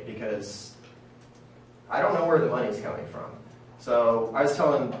participate because I don't know where the money's coming from. So I was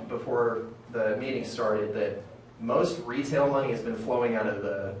telling before the meeting started that most retail money has been flowing out of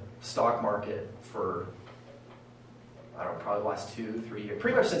the stock market for, I don't know, probably the last 2-3 years,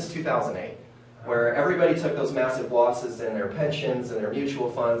 pretty much since 2008, where everybody took those massive losses in their pensions and their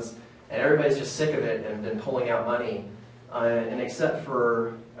mutual funds, and everybody's just sick of it and been pulling out money. And except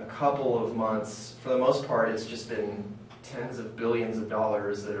for a couple of months, for the most part, it's just been tens of billions of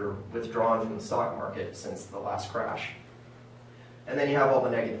dollars that are withdrawn from the stock market since the last crash. And then you have all the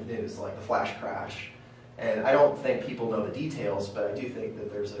negative news, like the flash crash. And I don't think people know the details, but I do think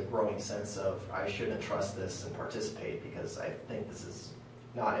that there's a growing sense of I shouldn't trust this and participate because I think this is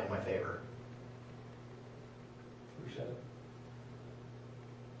not in my favor. Appreciate it.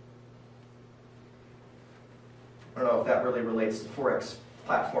 Uh, I don't know if that really relates to Forex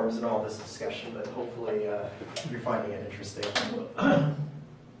platforms and all this discussion, but hopefully you're finding it interesting. What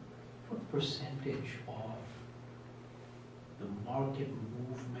percentage of the market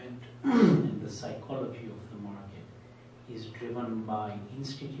movement and the psychology of the market is driven by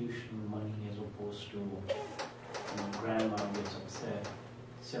institutional money as opposed to, you know, grandma gets upset,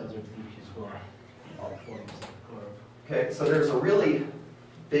 sells her futures go up, all forms of the curve? Okay, so there's a really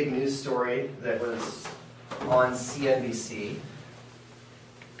big news story that was on CNBC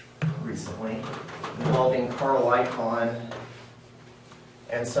recently involving Carl Icahn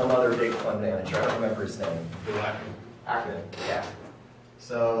and some other big fund manager. I don't remember his name. Bill Ackman, yeah.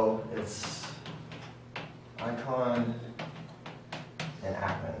 So it's Icahn and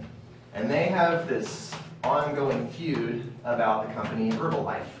Ackman. And they have this ongoing feud about the company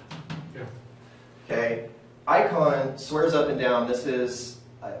Herbalife. Yeah. Okay, Icahn swears up and down this is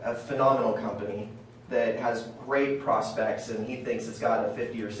a phenomenal company that has great prospects, and he thinks it's got a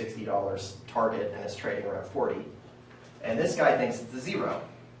 $50 or $60 target and it's trading around 40. And this guy thinks it's a zero.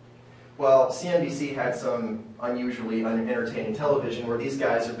 Well, CNBC had some unusually unentertaining television where these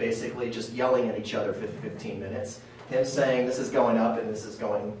guys are basically just yelling at each other for 15 minutes. Him saying this is going up and this is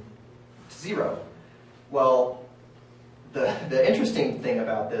going to zero. Well, the interesting thing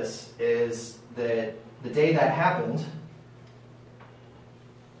about this is that the day that happened,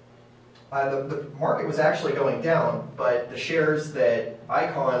 the market was actually going down, but the shares that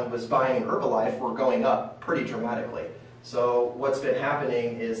Icahn was buying in Herbalife were going up pretty dramatically. So what's been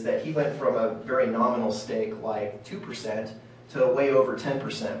happening is that he went from a very nominal stake, like 2%, to way over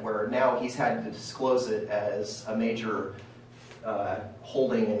 10%, where now he's had to disclose it as a major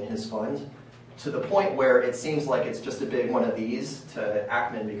holding in his fund, to the point where it seems like it's just a big one of these to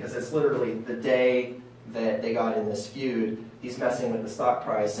Ackman, because it's literally the day that they got in this feud, he's messing with the stock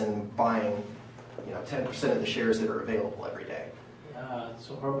price and buying, 10% of the shares that are available every day.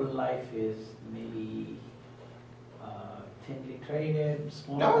 So Herbalife is maybe thinly traded,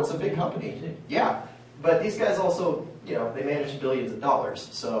 small? No, it's a big company. Yeah, but these guys also, they manage billions of dollars.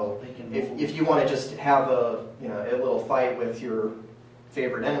 So if you want to just have a little fight with your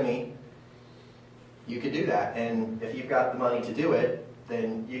favorite enemy, you could do that. And if you've got the money to do it,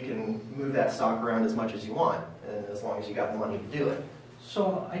 then you can move that stock around as much as you want, and as long as you got the money to do it.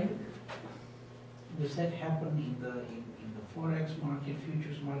 So Does that happen in the forex market,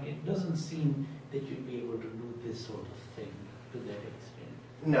 futures market? It doesn't seem that you'd be able to do this sort of thing to that extent.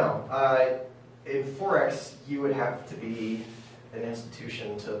 No. In Forex, you would have to be an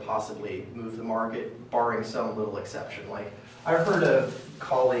institution to possibly move the market, barring some little exception. Like, I've heard of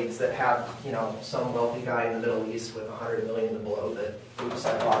colleagues that have, some wealthy guy in the Middle East with 100 million to blow that, oops,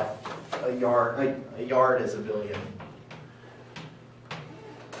 I bought a yard is $1 billion.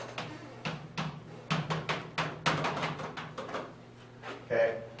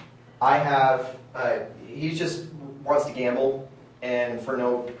 Okay. I have, he just wants to gamble, and for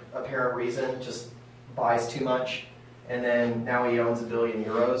no apparent reason, just buys too much, and then now he owns €1 billion,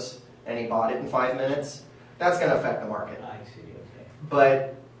 and he bought it in 5 minutes. That's going to affect the market. I see, okay.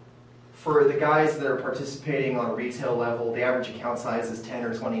 But for the guys that are participating on a retail level, the average account size is $10,000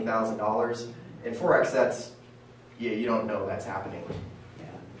 or $20,000. In Forex, that's, you don't know that's happening. Yeah.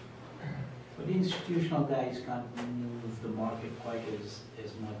 But the institutional guys can't move the market quite as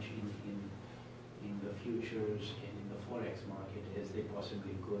much in the futures and in the Forex market as they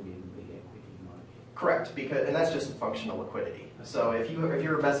possibly could in the equity market. Correct, and that's just a function of liquidity. So if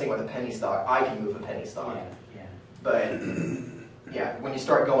you're investing with a penny stock, I can move a penny stock. Yeah. But yeah, when you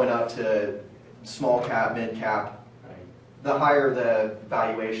start going up to small cap, mid cap, Right. the higher the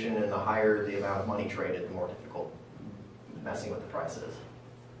valuation and the higher the amount of money traded, the more difficult messing with the price is.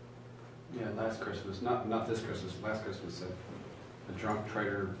 Yeah, last Christmas, not this Christmas, last Christmas, a drunk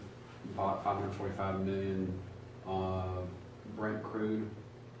trader bought 545 million Brent crude,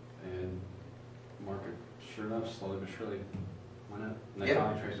 and market, sure enough, slowly but surely went up. And they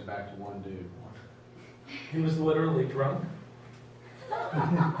finally traced it back to one dude. He was literally drunk.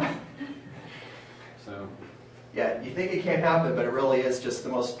 So, Yeah, you think it can't happen, but it really is just the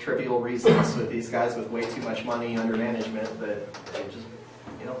most trivial reasons with these guys with way too much money under management that they just,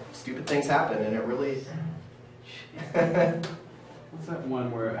 stupid things happen, and it really... what's that one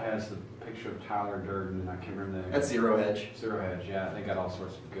where it has the picture of Tyler Durden, and I can't remember the name? That's Zero Hedge. Zero Hedge, yeah. They got all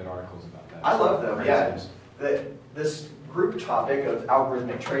sorts of good articles about that. I love them, yeah. Craziness. This group topic of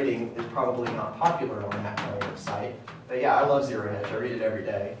algorithmic trading is probably not popular on that kind of site. But yeah, I love Zero Hedge. I read it every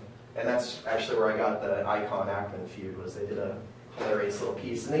day. And that's actually where I got the Icon Ackman feud, was they did a hilarious little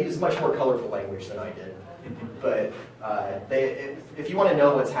piece. And they used much more colorful language than I did. But if you want to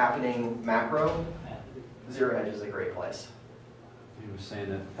know what's happening macro, Zero Hedge is a great place. He was saying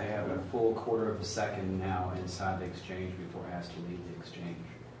that they have a full quarter of a second now inside the exchange before it has to leave the exchange.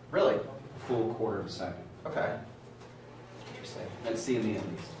 Really? A full quarter of a second. Okay. Interesting. At CME at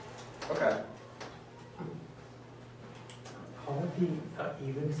least. Okay. How the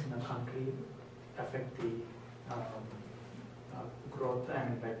events in a country affect the growth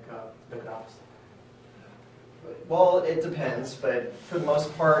and the graphs? Well, it depends, but for the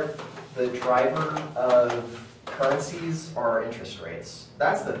most part, the driver of currencies are interest rates.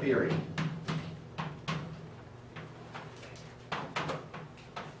 That's the theory.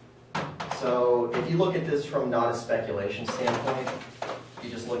 So if you look at this from not a speculation standpoint, you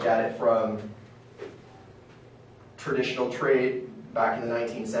just look at it from traditional trade back in the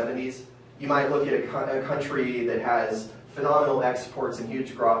 1970s, you might look at a country that has phenomenal exports and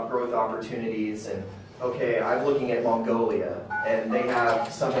huge growth opportunities, and okay, I'm looking at Mongolia, and they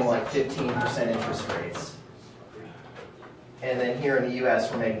have something like 15% interest rates. And then here in the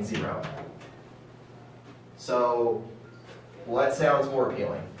US, we're making 0. So what sounds more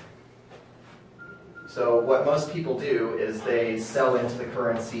appealing? So what most people do is they sell into the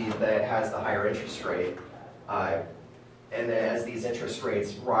currency that has the higher interest rate. And then as these interest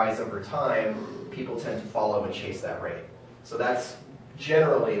rates rise over time, people tend to follow and chase that rate. So that's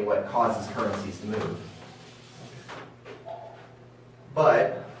generally what causes currencies to move.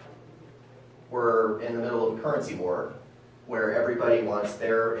 But we're in the middle of a currency war where everybody wants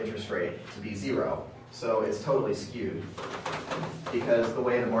their interest rate to be 0. So it's totally skewed, because the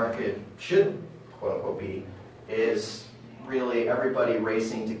way the market should, quote unquote, be is really everybody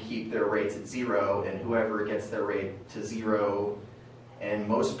racing to keep their rates at 0, and whoever gets their rate to 0 and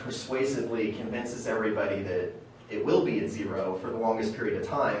most persuasively convinces everybody that it will be at 0 for the longest period of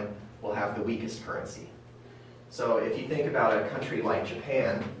time will have the weakest currency. So if you think about a country like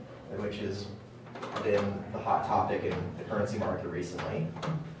Japan, which has been the hot topic in the currency market recently,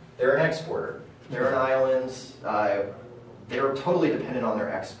 they're an exporter. They're an island. They're totally dependent on their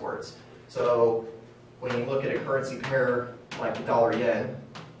exports. So when you look at a currency pair like the dollar-yen,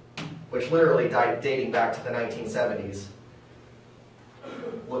 which literally died dating back to the 1970s,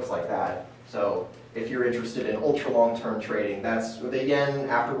 looks like that. So if you're interested in ultra long-term trading, that's the yen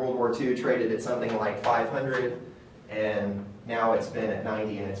after World War II traded at something like 500, and now it's been at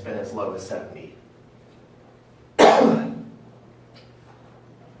 90, and it's been as low as 70.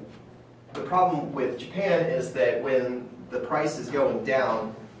 the problem with Japan is that when the price is going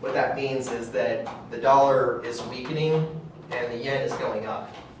down, what that means is that the dollar is weakening and the yen is going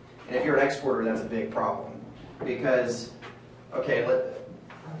up. And if you're an exporter, that's a big problem. Because, okay,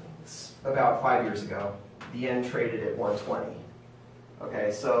 about 5 years ago, the yen traded at 120.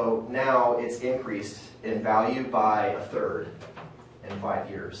 Okay, so now it's increased in value by a third in 5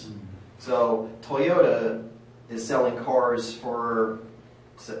 years. So Toyota is selling cars for,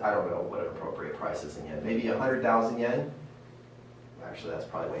 I don't know what an appropriate price is in yen, maybe 100,000 yen. Actually, that's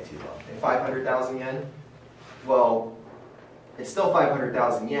probably way too low. 500,000 yen. Well, it's still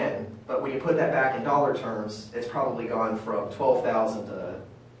 500,000 yen, but when you put that back in dollar terms, it's probably gone from 12,000 to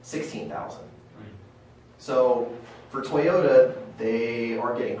 16,000. So for Toyota, they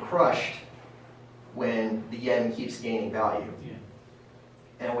are getting crushed when the yen keeps gaining value.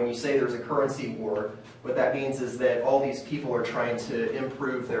 And when you say there's a currency war, what that means is that all these people are trying to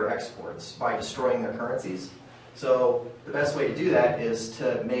improve their exports by destroying their currencies. So the best way to do that is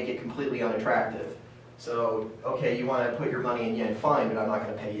to make it completely unattractive. So, okay, you want to put your money in yen, fine, but I'm not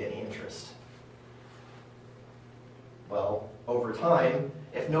going to pay you any interest. Well, over time,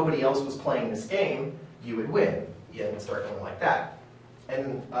 if nobody else was playing this game, you would win. Yen would start going like that.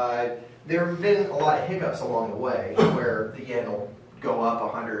 And there have been a lot of hiccups along the way where the yen will go up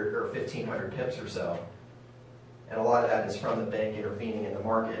 100 or 1,500 pips or so. And a lot of that is from the bank intervening in the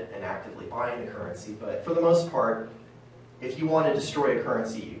market and actively buying the currency. But for the most part, if you want to destroy a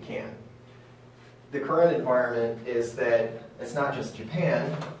currency, you can. The current environment is that it's not just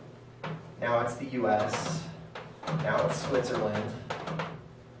Japan, now it's the US, now it's Switzerland,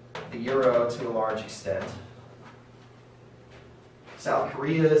 the euro to a large extent. South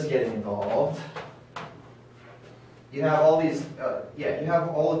Korea is getting involved. You have all these, and then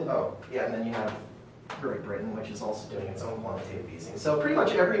you have Great Britain, which is also doing its own quantitative easing. So pretty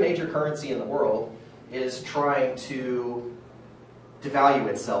much every major currency in the world is trying to devalue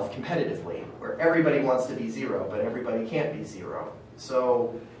itself competitively, where everybody wants to be zero, but everybody can't be zero.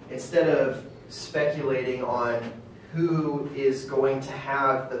 So instead of speculating on who is going to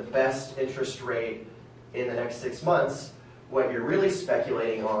have the best interest rate in the next 6 months, what you're really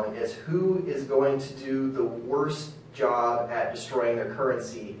speculating on is who is going to do the worst job at destroying their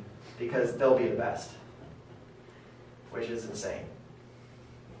currency because they'll be the best, which is insane.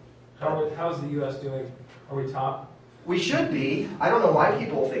 How's the U.S. doing? Are we top? We should be. I don't know why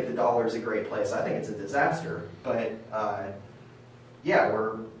people think the dollar is a great place. I think it's a disaster. But I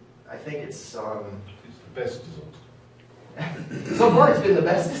think it's the best disaster. So far it's been the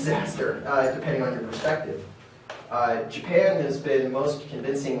best disaster, depending on your perspective. Japan has been most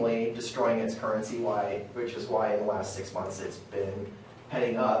convincingly destroying its currency, which is why in the last 6 months it's been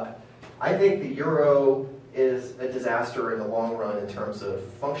heading up. I think the euro is a disaster in the long run in terms of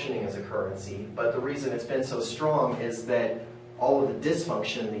functioning as a currency, but the reason it's been so strong is that all of the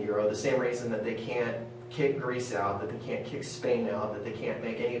dysfunction in the euro, the same reason that they can't kick Greece out, that they can't kick Spain out, that they can't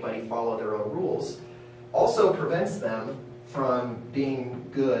make anybody follow their own rules, also prevents them from being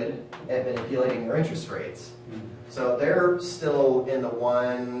good at manipulating their interest rates. So they're still in the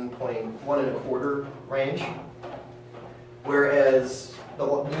 1.25 range, whereas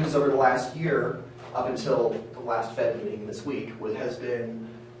the news over the last year, up until the last Fed meeting this week, has been,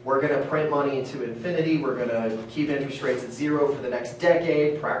 we're going to print money into infinity, we're going to keep interest rates at zero for the next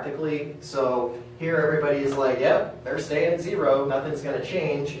decade, practically. So here everybody is like, yep, they're staying at zero, nothing's going to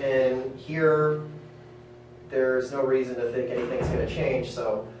change, and here there's no reason to think anything's going to change,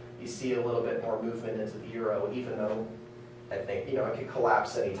 so you see a little bit more movement into the euro, even though I think, it could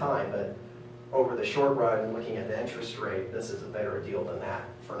collapse any time, but over the short run, looking at the interest rate, this is a better deal than that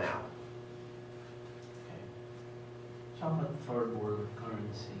for now. Some of the third world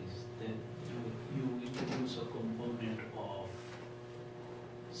currencies, then you introduce a component of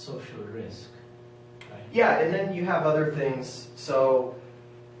social risk, right? Yeah, and then you have other things. So,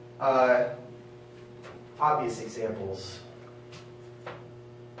 obvious examples.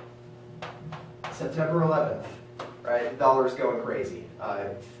 September 11th, right? The dollar's going crazy.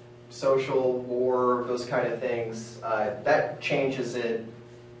 Social war, those kind of things, that changes it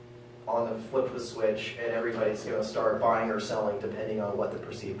on the flip of the switch, and everybody's going to start buying or selling depending on what the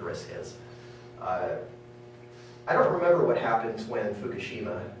perceived risk is. I don't remember what happened when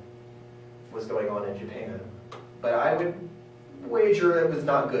Fukushima was going on in Japan, but I would wager it was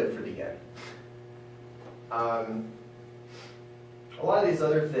not good for the yen. A lot of these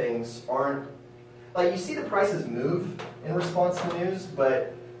other things aren't, like you see the prices move in response to news,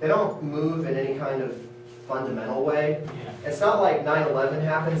 but they don't move in any kind of fundamental way. Yeah. It's not like 9/11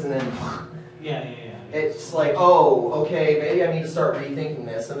 happens and then It's like, oh, okay, maybe I need to start rethinking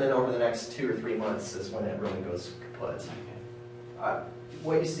this, and then over the next 2 or 3 months is when it really goes kaput.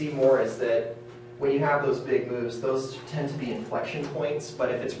 What you see more is that when you have those big moves, those tend to be inflection points, but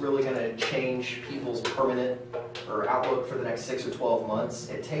if it's really going to change people's permanent or outlook for the next 6 or 12 months,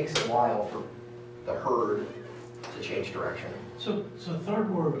 it takes a while for the herd to change direction. So third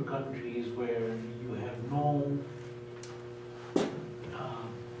world countries where you have no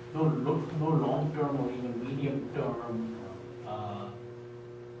long-term or even medium-term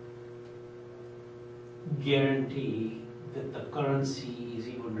guarantee that the currency is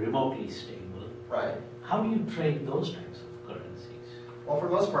even remotely stable. Right. How do you trade those types of currencies? Well, for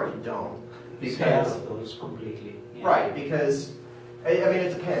the most part, you don't. Stay Because, out of those completely. Yeah. right, because, I mean,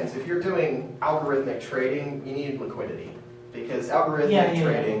 it depends. If you're doing algorithmic trading, you need liquidity. Because algorithmic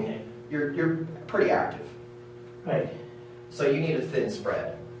trading, you're pretty active. Right. So you need a thin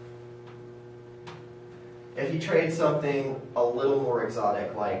spread. If you trade something a little more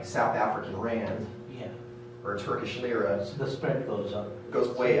exotic, like South African rand Yeah. or Turkish lira, So the spread goes up. goes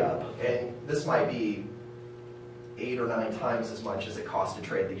way up. And this might be 8 or 9 times as much as it costs to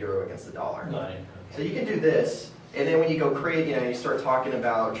trade the euro against the dollar. Got it. So you can do this, and then when you go create, you start talking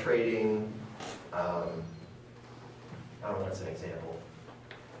about trading, I don't know what's an example,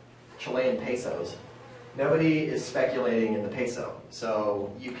 Chilean pesos. Nobody is speculating in the peso.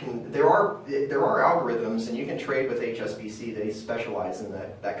 So you can, there are algorithms, and you can trade with HSBC. They specialize in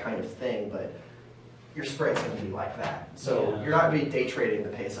that kind of thing, but your spread's going to be like that. So Yeah. you're not going to be day trading the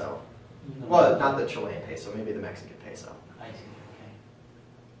peso. No. Well, not the Chilean peso, maybe the Mexican peso. I see. Okay.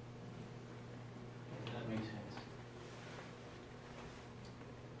 That makes sense.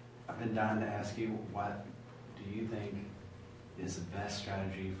 I've been dying to ask you, what do you think is the best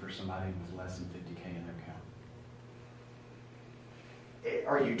strategy for somebody with less than 50K in their account?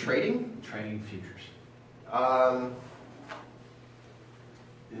 Are you trading? Trading futures.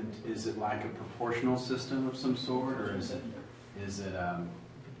 And is it like a proportional system of some sort, or is it,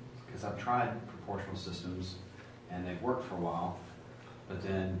 because I've tried proportional systems and they've worked for a while, but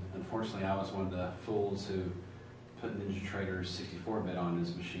then unfortunately I was one of the fools who put NinjaTrader's 64-bit on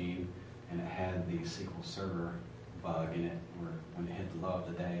his machine, and it had the SQL Server bug in it, where when it hit the low of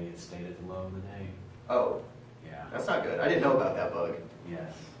the day, it stayed at the low of the day. Oh, Yeah. that's not good. I didn't know about that bug.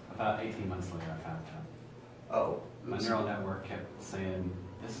 Yes. About 18 months later, I found out. Oh. My neural network kept saying,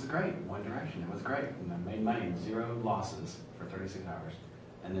 this is great, one direction, it was great, and I made money, 0 losses for 36 hours.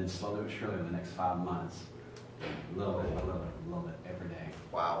 And then slowly but surely over the next 5 months, a little bit, every day.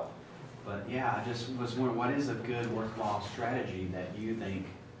 Wow. But yeah, I just was wondering, what is a good worthwhile strategy that you think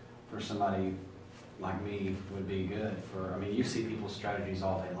for somebody like me would be good for? I mean, you see people's strategies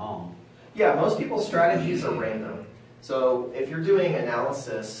all day long. Yeah, most people's strategies are random. So if you're doing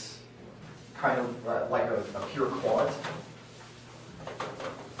analysis, kind of like a pure quant,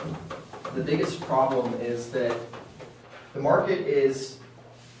 the biggest problem is that the market is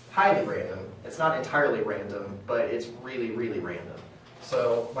highly random. It's not entirely random, but it's really, really random.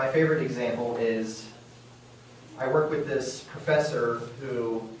 So my favorite example is I work with this professor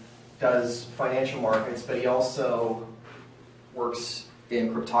who does financial markets, but he also works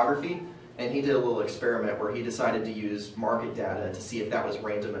in cryptography. And he did a little experiment where he decided to use market data to see if that was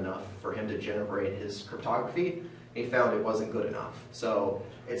random enough for him to generate his cryptography. He found it wasn't good enough. So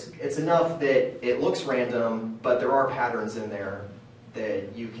it's enough that it looks random, but there are patterns in there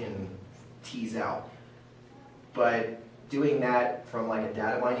that you can tease out. But doing that from like a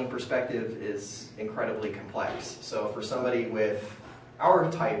data mining perspective is incredibly complex. So for somebody with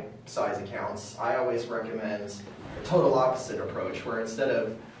our type size accounts, I always recommend a total opposite approach, where instead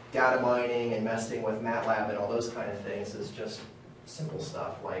of data mining and messing with MATLAB and all those kind of things, is just simple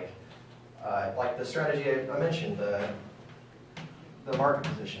stuff like the strategy I mentioned, the market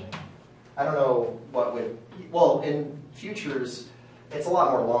positioning. I don't know what would, well, in futures, it's a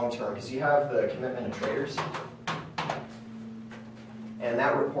lot more long-term because you have the commitment of traders. And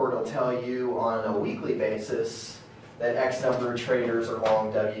that report will tell you on a weekly basis that X number of traders are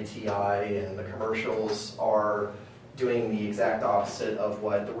long WTI, and the commercials are doing the exact opposite of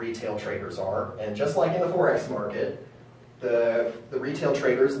what the retail traders are. And just like in the Forex market, the retail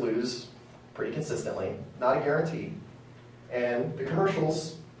traders lose pretty consistently, not a guarantee. And the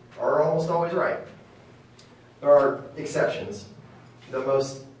commercials are almost always right. There are exceptions. The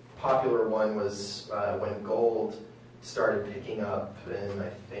most popular one was when gold started picking up in, I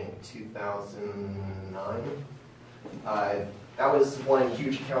think, 2009. That was one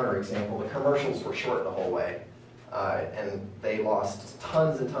huge counterexample. The commercials were short the whole way. And they lost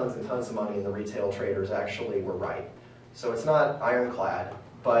tons and tons and tons of money, and the retail traders actually were right. So it's not ironclad,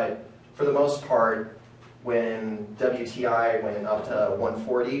 but for the most part, when WTI went up to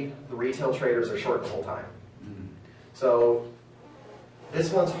 140, the retail traders are short the whole time. So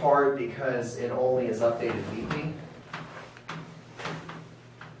this one's hard because it only is updated weekly.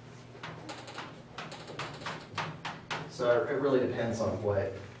 So it really depends on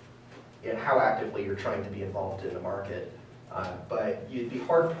how actively you're trying to be involved in the market. But you'd be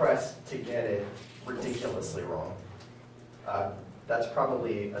hard pressed to get it ridiculously wrong. That's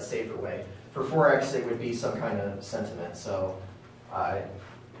probably a safer way. For Forex, it would be some kind of sentiment. So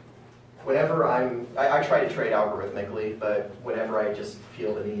whenever I try to trade algorithmically, but whenever I just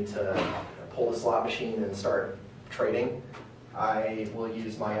feel the need to pull the slot machine and start trading, I will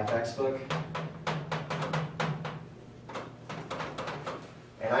use my FX book.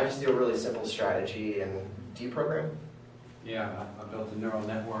 And I just do a really simple strategy. And do you program? Yeah, I built a neural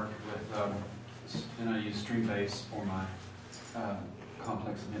network with, and I use Streambase for my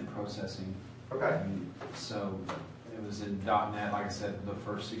complex event processing. Okay. And so it was in .NET, like I said, the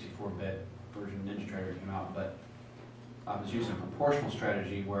first 64-bit version of NinjaTrader came out, but I was using a proportional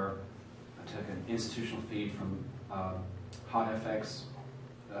strategy where I took an institutional feed from HotFX,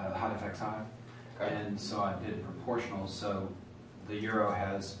 HotFXI, Okay. and so I did proportional. So the euro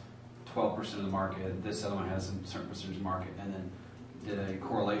has 12% of the market, this other one has a certain percentage of the market, and then did a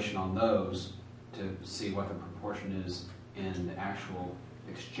correlation on those to see what the proportion is in the actual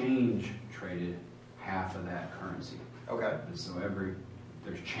exchange traded half of that currency. Okay. And so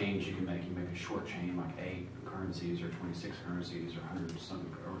there's change you can make. You make a short chain, like 8 currencies or 26 currencies or 100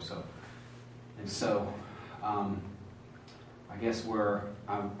 something or so. And so I guess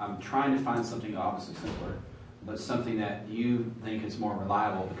I'm trying to find something obviously simpler, but something that you think is more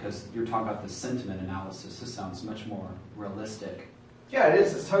reliable, because you're talking about the sentiment analysis. This sounds much more realistic. Yeah, it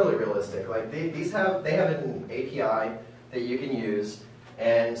is. It's totally realistic. Like they have an API that you can use,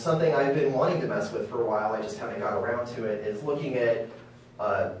 and something I've been wanting to mess with for a while, I just haven't got around to it, is looking at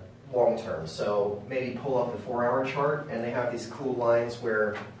long term. So maybe pull up the 4-hour chart, and they have these cool lines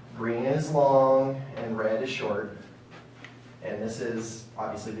where green is long and red is short. And this is,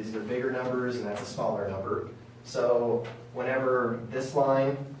 obviously these are bigger numbers and that's a smaller number. So whenever this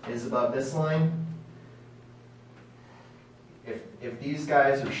line is above this line, if these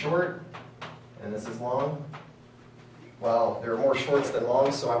guys are short and this is long, well, there are more shorts than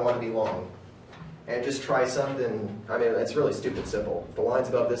longs, so I want to be long. And just try something, I mean, it's really stupid simple. If the line's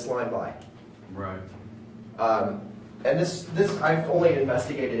above this line, buy. Right. And this I've only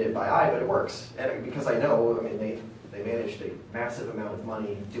investigated it by eye, but it works. And because I know, I mean, they managed a massive amount of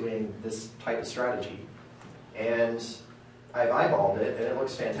money doing this type of strategy. And I've eyeballed it, and it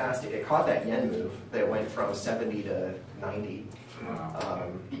looks fantastic. It caught that yen move that went from 70 to 90.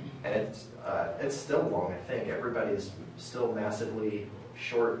 Wow. And it's still long, I think. Everybody's still massively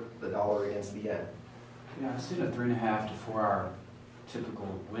short the dollar against the yen. Yeah, I've seen a 3.5 to 4 hour typical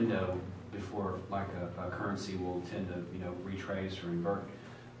window before, like a currency will tend to, retrace or invert.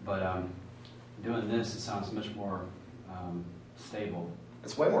 But doing this, it sounds much more stable.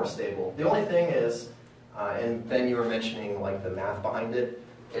 It's way more stable. The only thing is, and then you were mentioning like the math behind it,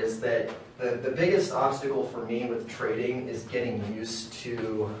 is that the biggest obstacle for me with trading is getting used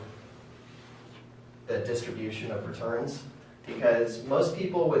to the distribution of returns. Because most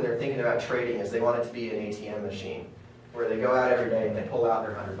people, when they're thinking about trading, is they want it to be an ATM machine, where they go out every day and they pull out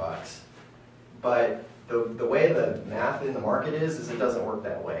their $100. But the way the math in the market is it doesn't work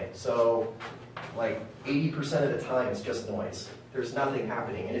that way. So like 80% of the time it's just noise. There's nothing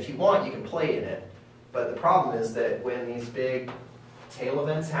happening. And if you want, you can play in it. But the problem is that when these big tail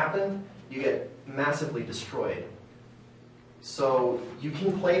events happen, you get massively destroyed. So you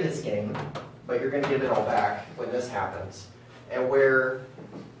can play this game, but you're going to give it all back when this happens. And where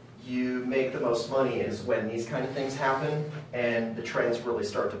you make the most money is when these kind of things happen and the trends really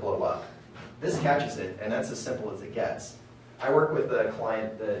start to blow up. This catches it, and that's as simple as it gets. I work with a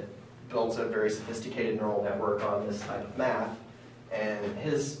client that builds a very sophisticated neural network on this type of math, and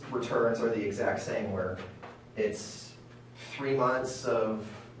his returns are the exact same, where it's 3 months of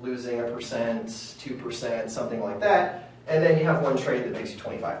losing 1%, 2%, something like that, and then you have one trade that makes you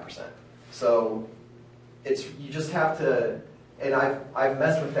 25%. So you just have to, and I've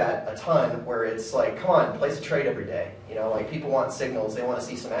messed with that a ton, where it's like, come on, place a trade every day. Like people want signals, they want to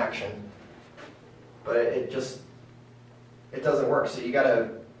see some action. But it doesn't work. So you got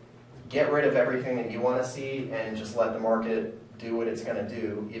to get rid of everything that you want to see and just let the market do what it's going to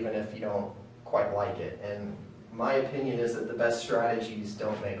do, even if you don't quite like it. And my opinion is that the best strategies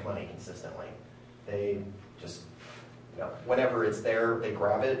don't make money consistently. They just, whenever it's there, they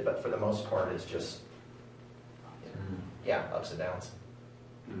grab it, but for the most part, it's just, yeah, ups and downs.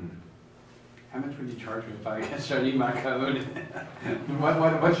 How much would you charge me if I showed you my code?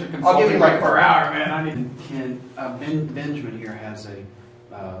 What's your I'll give consulting you my rate per card. hour, man? I need. Benjamin here has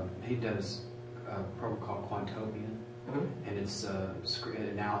he does a program called Quantopian, and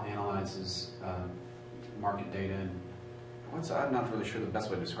it now analyzes market data and I'm not really sure the best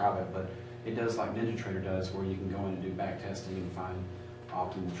way to describe it, but it does like NinjaTrader does, where you can go in and do back testing and find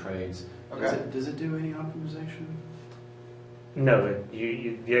optimal trades. Okay. Does it do any optimization? No,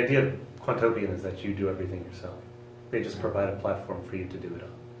 the idea of Quantopian is that you do everything yourself. They just provide a platform for you to do it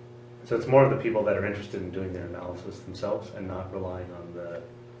on. So it's more of the people that are interested in doing their analysis themselves and not relying on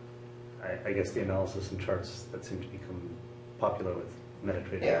I guess the analysis and charts that seem to become popular with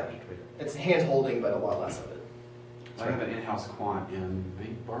MetaTrader. Yeah. and NinjaTrader. It's hand holding, but a lot less of it. I have an in-house quant in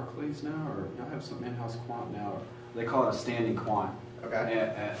Barclays now, or y'all have some in-house quant now. They call it a standing quant. Okay.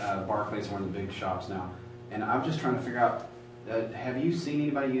 At Barclays, one of the big shops now. And I'm just trying to figure out, have you seen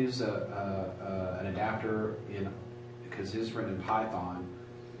anybody use an adapter because it's written in Python,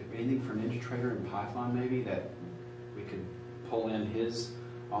 anything for NinjaTrader in Python maybe that we could pull in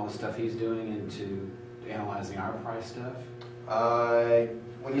all the stuff he's doing into analyzing our price stuff?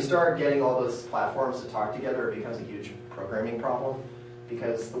 When you start getting all those platforms to talk together, it becomes a huge programming problem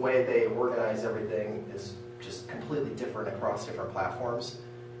because the way they organize everything is just completely different across different platforms.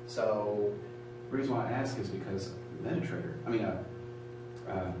 So The reason why I ask is because MetaTrader,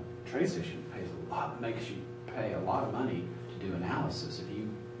 TradeStation makes you pay a lot of money to do analysis. If you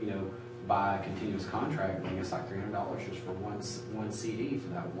buy a continuous contract, I think it's like $300 just for one CD for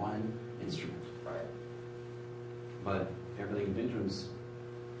that one instrument. right. But everything Benjamin's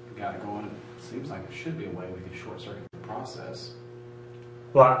got going, it seems like there should be a way we could short circuit the process.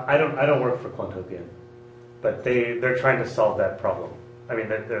 Well, I don't work for Quantopian, but they're trying to solve that problem. I mean,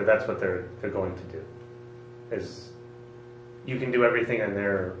 that's what they're going to do. Is you can do everything and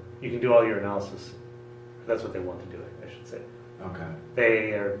you can do all your analysis. That's what they want to do, I should say. Okay.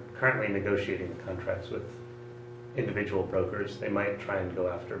 They are currently negotiating the contracts with individual brokers. They might try and go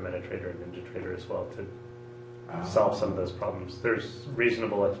after MetaTrader and NinjaTrader as well to solve some of those problems. There's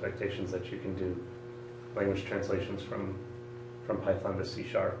reasonable expectations that you can do language translations from Python to C#.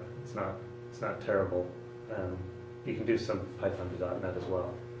 It's not terrible. You can do some Python to .NET as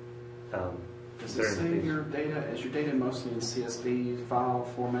well. Does it save your data? Is your data mostly in CSV file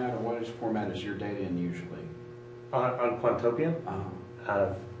format, or what format is your data in usually? On Quantopian,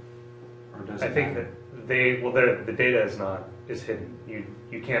 Or does I it think matter? that the data is hidden.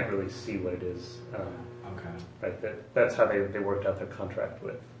 You can't really see what it is. Okay. Right. That's how they worked out their contract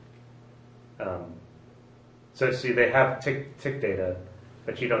with. So see, they have tick data,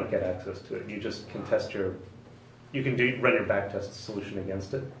 but you don't get access to it. You just can you can run your backtest solution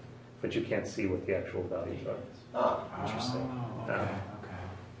against it, but you can't see what the actual values are. Ah, interesting. Oh,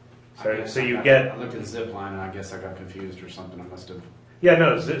 okay. So you I get looked at Zipline and I guess I got confused or something. I must have. Yeah,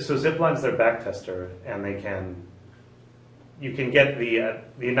 no. So Zipline's their backtester, and you can get the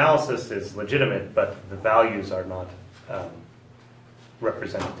analysis is legitimate, but the values are not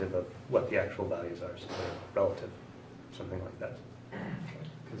representative of what the actual values are. So they're relative, something like that.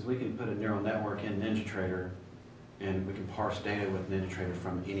 Because we can put a neural network in NinjaTrader, and we can parse data with NinjaTrader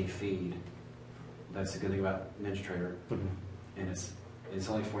from any feed. That's the good thing about NinjaTrader, and it's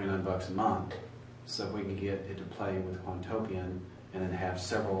only $49 a month. So we can get it to play with Quantopian, and then have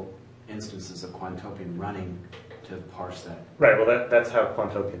several instances of Quantopian running to parse that. Right. Well, that's how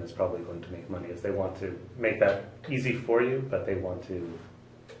Quantopian is probably going to make money. Is they want to make that easy for you, but they want to.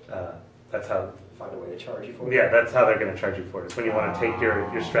 That's how. Find a way to charge you for it. Yeah, that's how they're going to charge you for it. It's when you want to take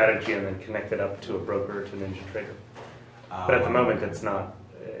your strategy and then connect it up to a broker, to NinjaTrader. But at the moment, it's not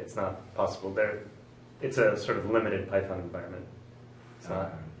possible. It's a sort of limited Python environment. It's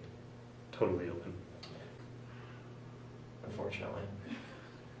not totally open. Unfortunately.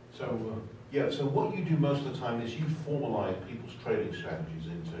 So, so what you do most of the time is you formalize people's trading strategies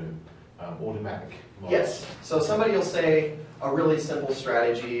into automatic models. Yes. So somebody will say a really simple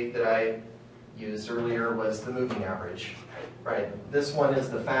strategy that I used earlier was the moving average. Right. This one is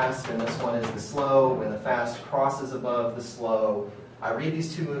the fast and this one is the slow. When the fast crosses above the slow, I read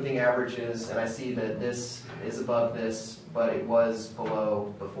these two moving averages and I see that this is above this, but it was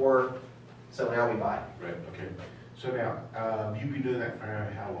below before. So now we buy. Right, okay. So now, you've been doing that for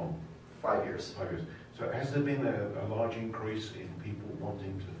how long? 5 years. 5 years. So has there been a large increase in people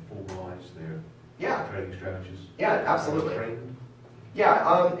wanting to formalize their trading strategies? Yeah, absolutely. Trend?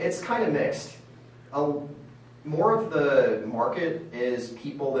 Yeah, it's kind of mixed. More of the market is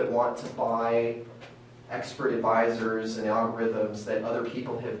people that want to buy expert advisors and algorithms that other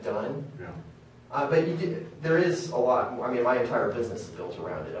people have done. Yeah. But there is a lot, I mean, my entire business is built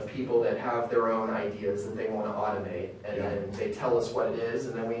around it, of people that have their own ideas that they want to automate, and Yeah. then they tell us what it is,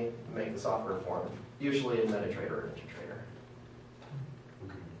 and then we make the software for them, usually in MetaTrader or InterTrader.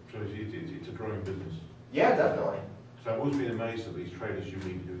 Okay. So it's a growing business. Yeah, definitely. So I've always been amazed at these traders you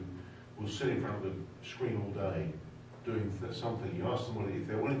meet who will sit in front of the screen all day doing something. You ask them what, if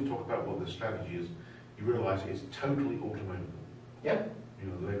they're willing to talk about what their strategy is, you realise it's totally automatable. Yeah. You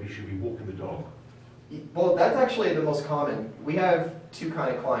know, they should be walking the dog. Well, that's actually the most common. We have two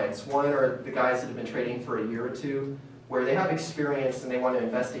kind of clients. One are the guys that have been trading for a year or two, where they have experience and they want to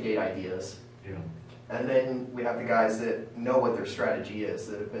investigate ideas. You know. And then we have the guys that know what their strategy is,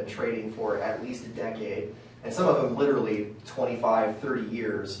 that have been trading for at least a decade, and some of them literally 25, 30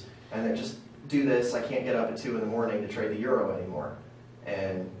 years, and then just do this, I can't get up at 2 in the morning to trade the euro anymore.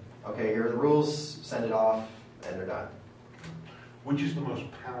 And, okay, here are the rules, send it off, and they're done. Which is the most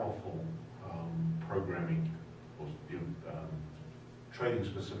powerful programming or trading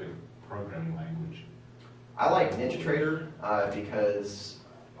specific programming language? I like NinjaTrader because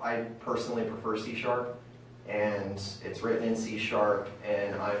I personally prefer C#, and it's written in C#,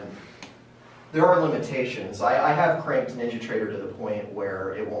 and there are limitations. I have cranked NinjaTrader to the point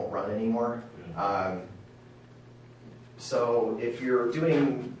where it won't run anymore. Yeah. So if you're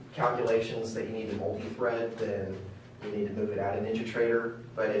doing calculations that you need to multi-thread, then you need to move it out of NinjaTrader.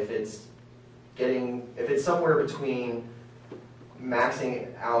 But if it's somewhere between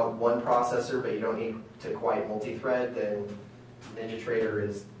maxing out one processor, but you don't need to quite multi-thread, then NinjaTrader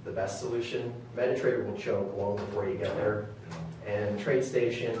is the best solution. MetaTrader will choke long before you get there. And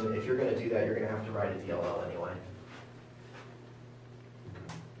TradeStation, if you're going to do that, you're going to have to write a DLL anyway.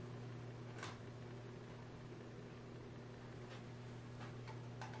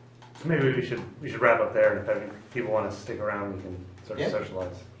 Maybe we should wrap up there, and if any people want to stick around, we can sort of Yeah.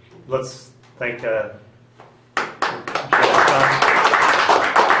 socialize. Let's thank John. I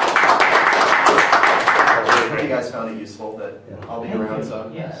hope you guys found it useful, but I'll be around,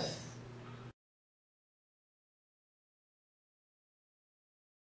 so. Yes.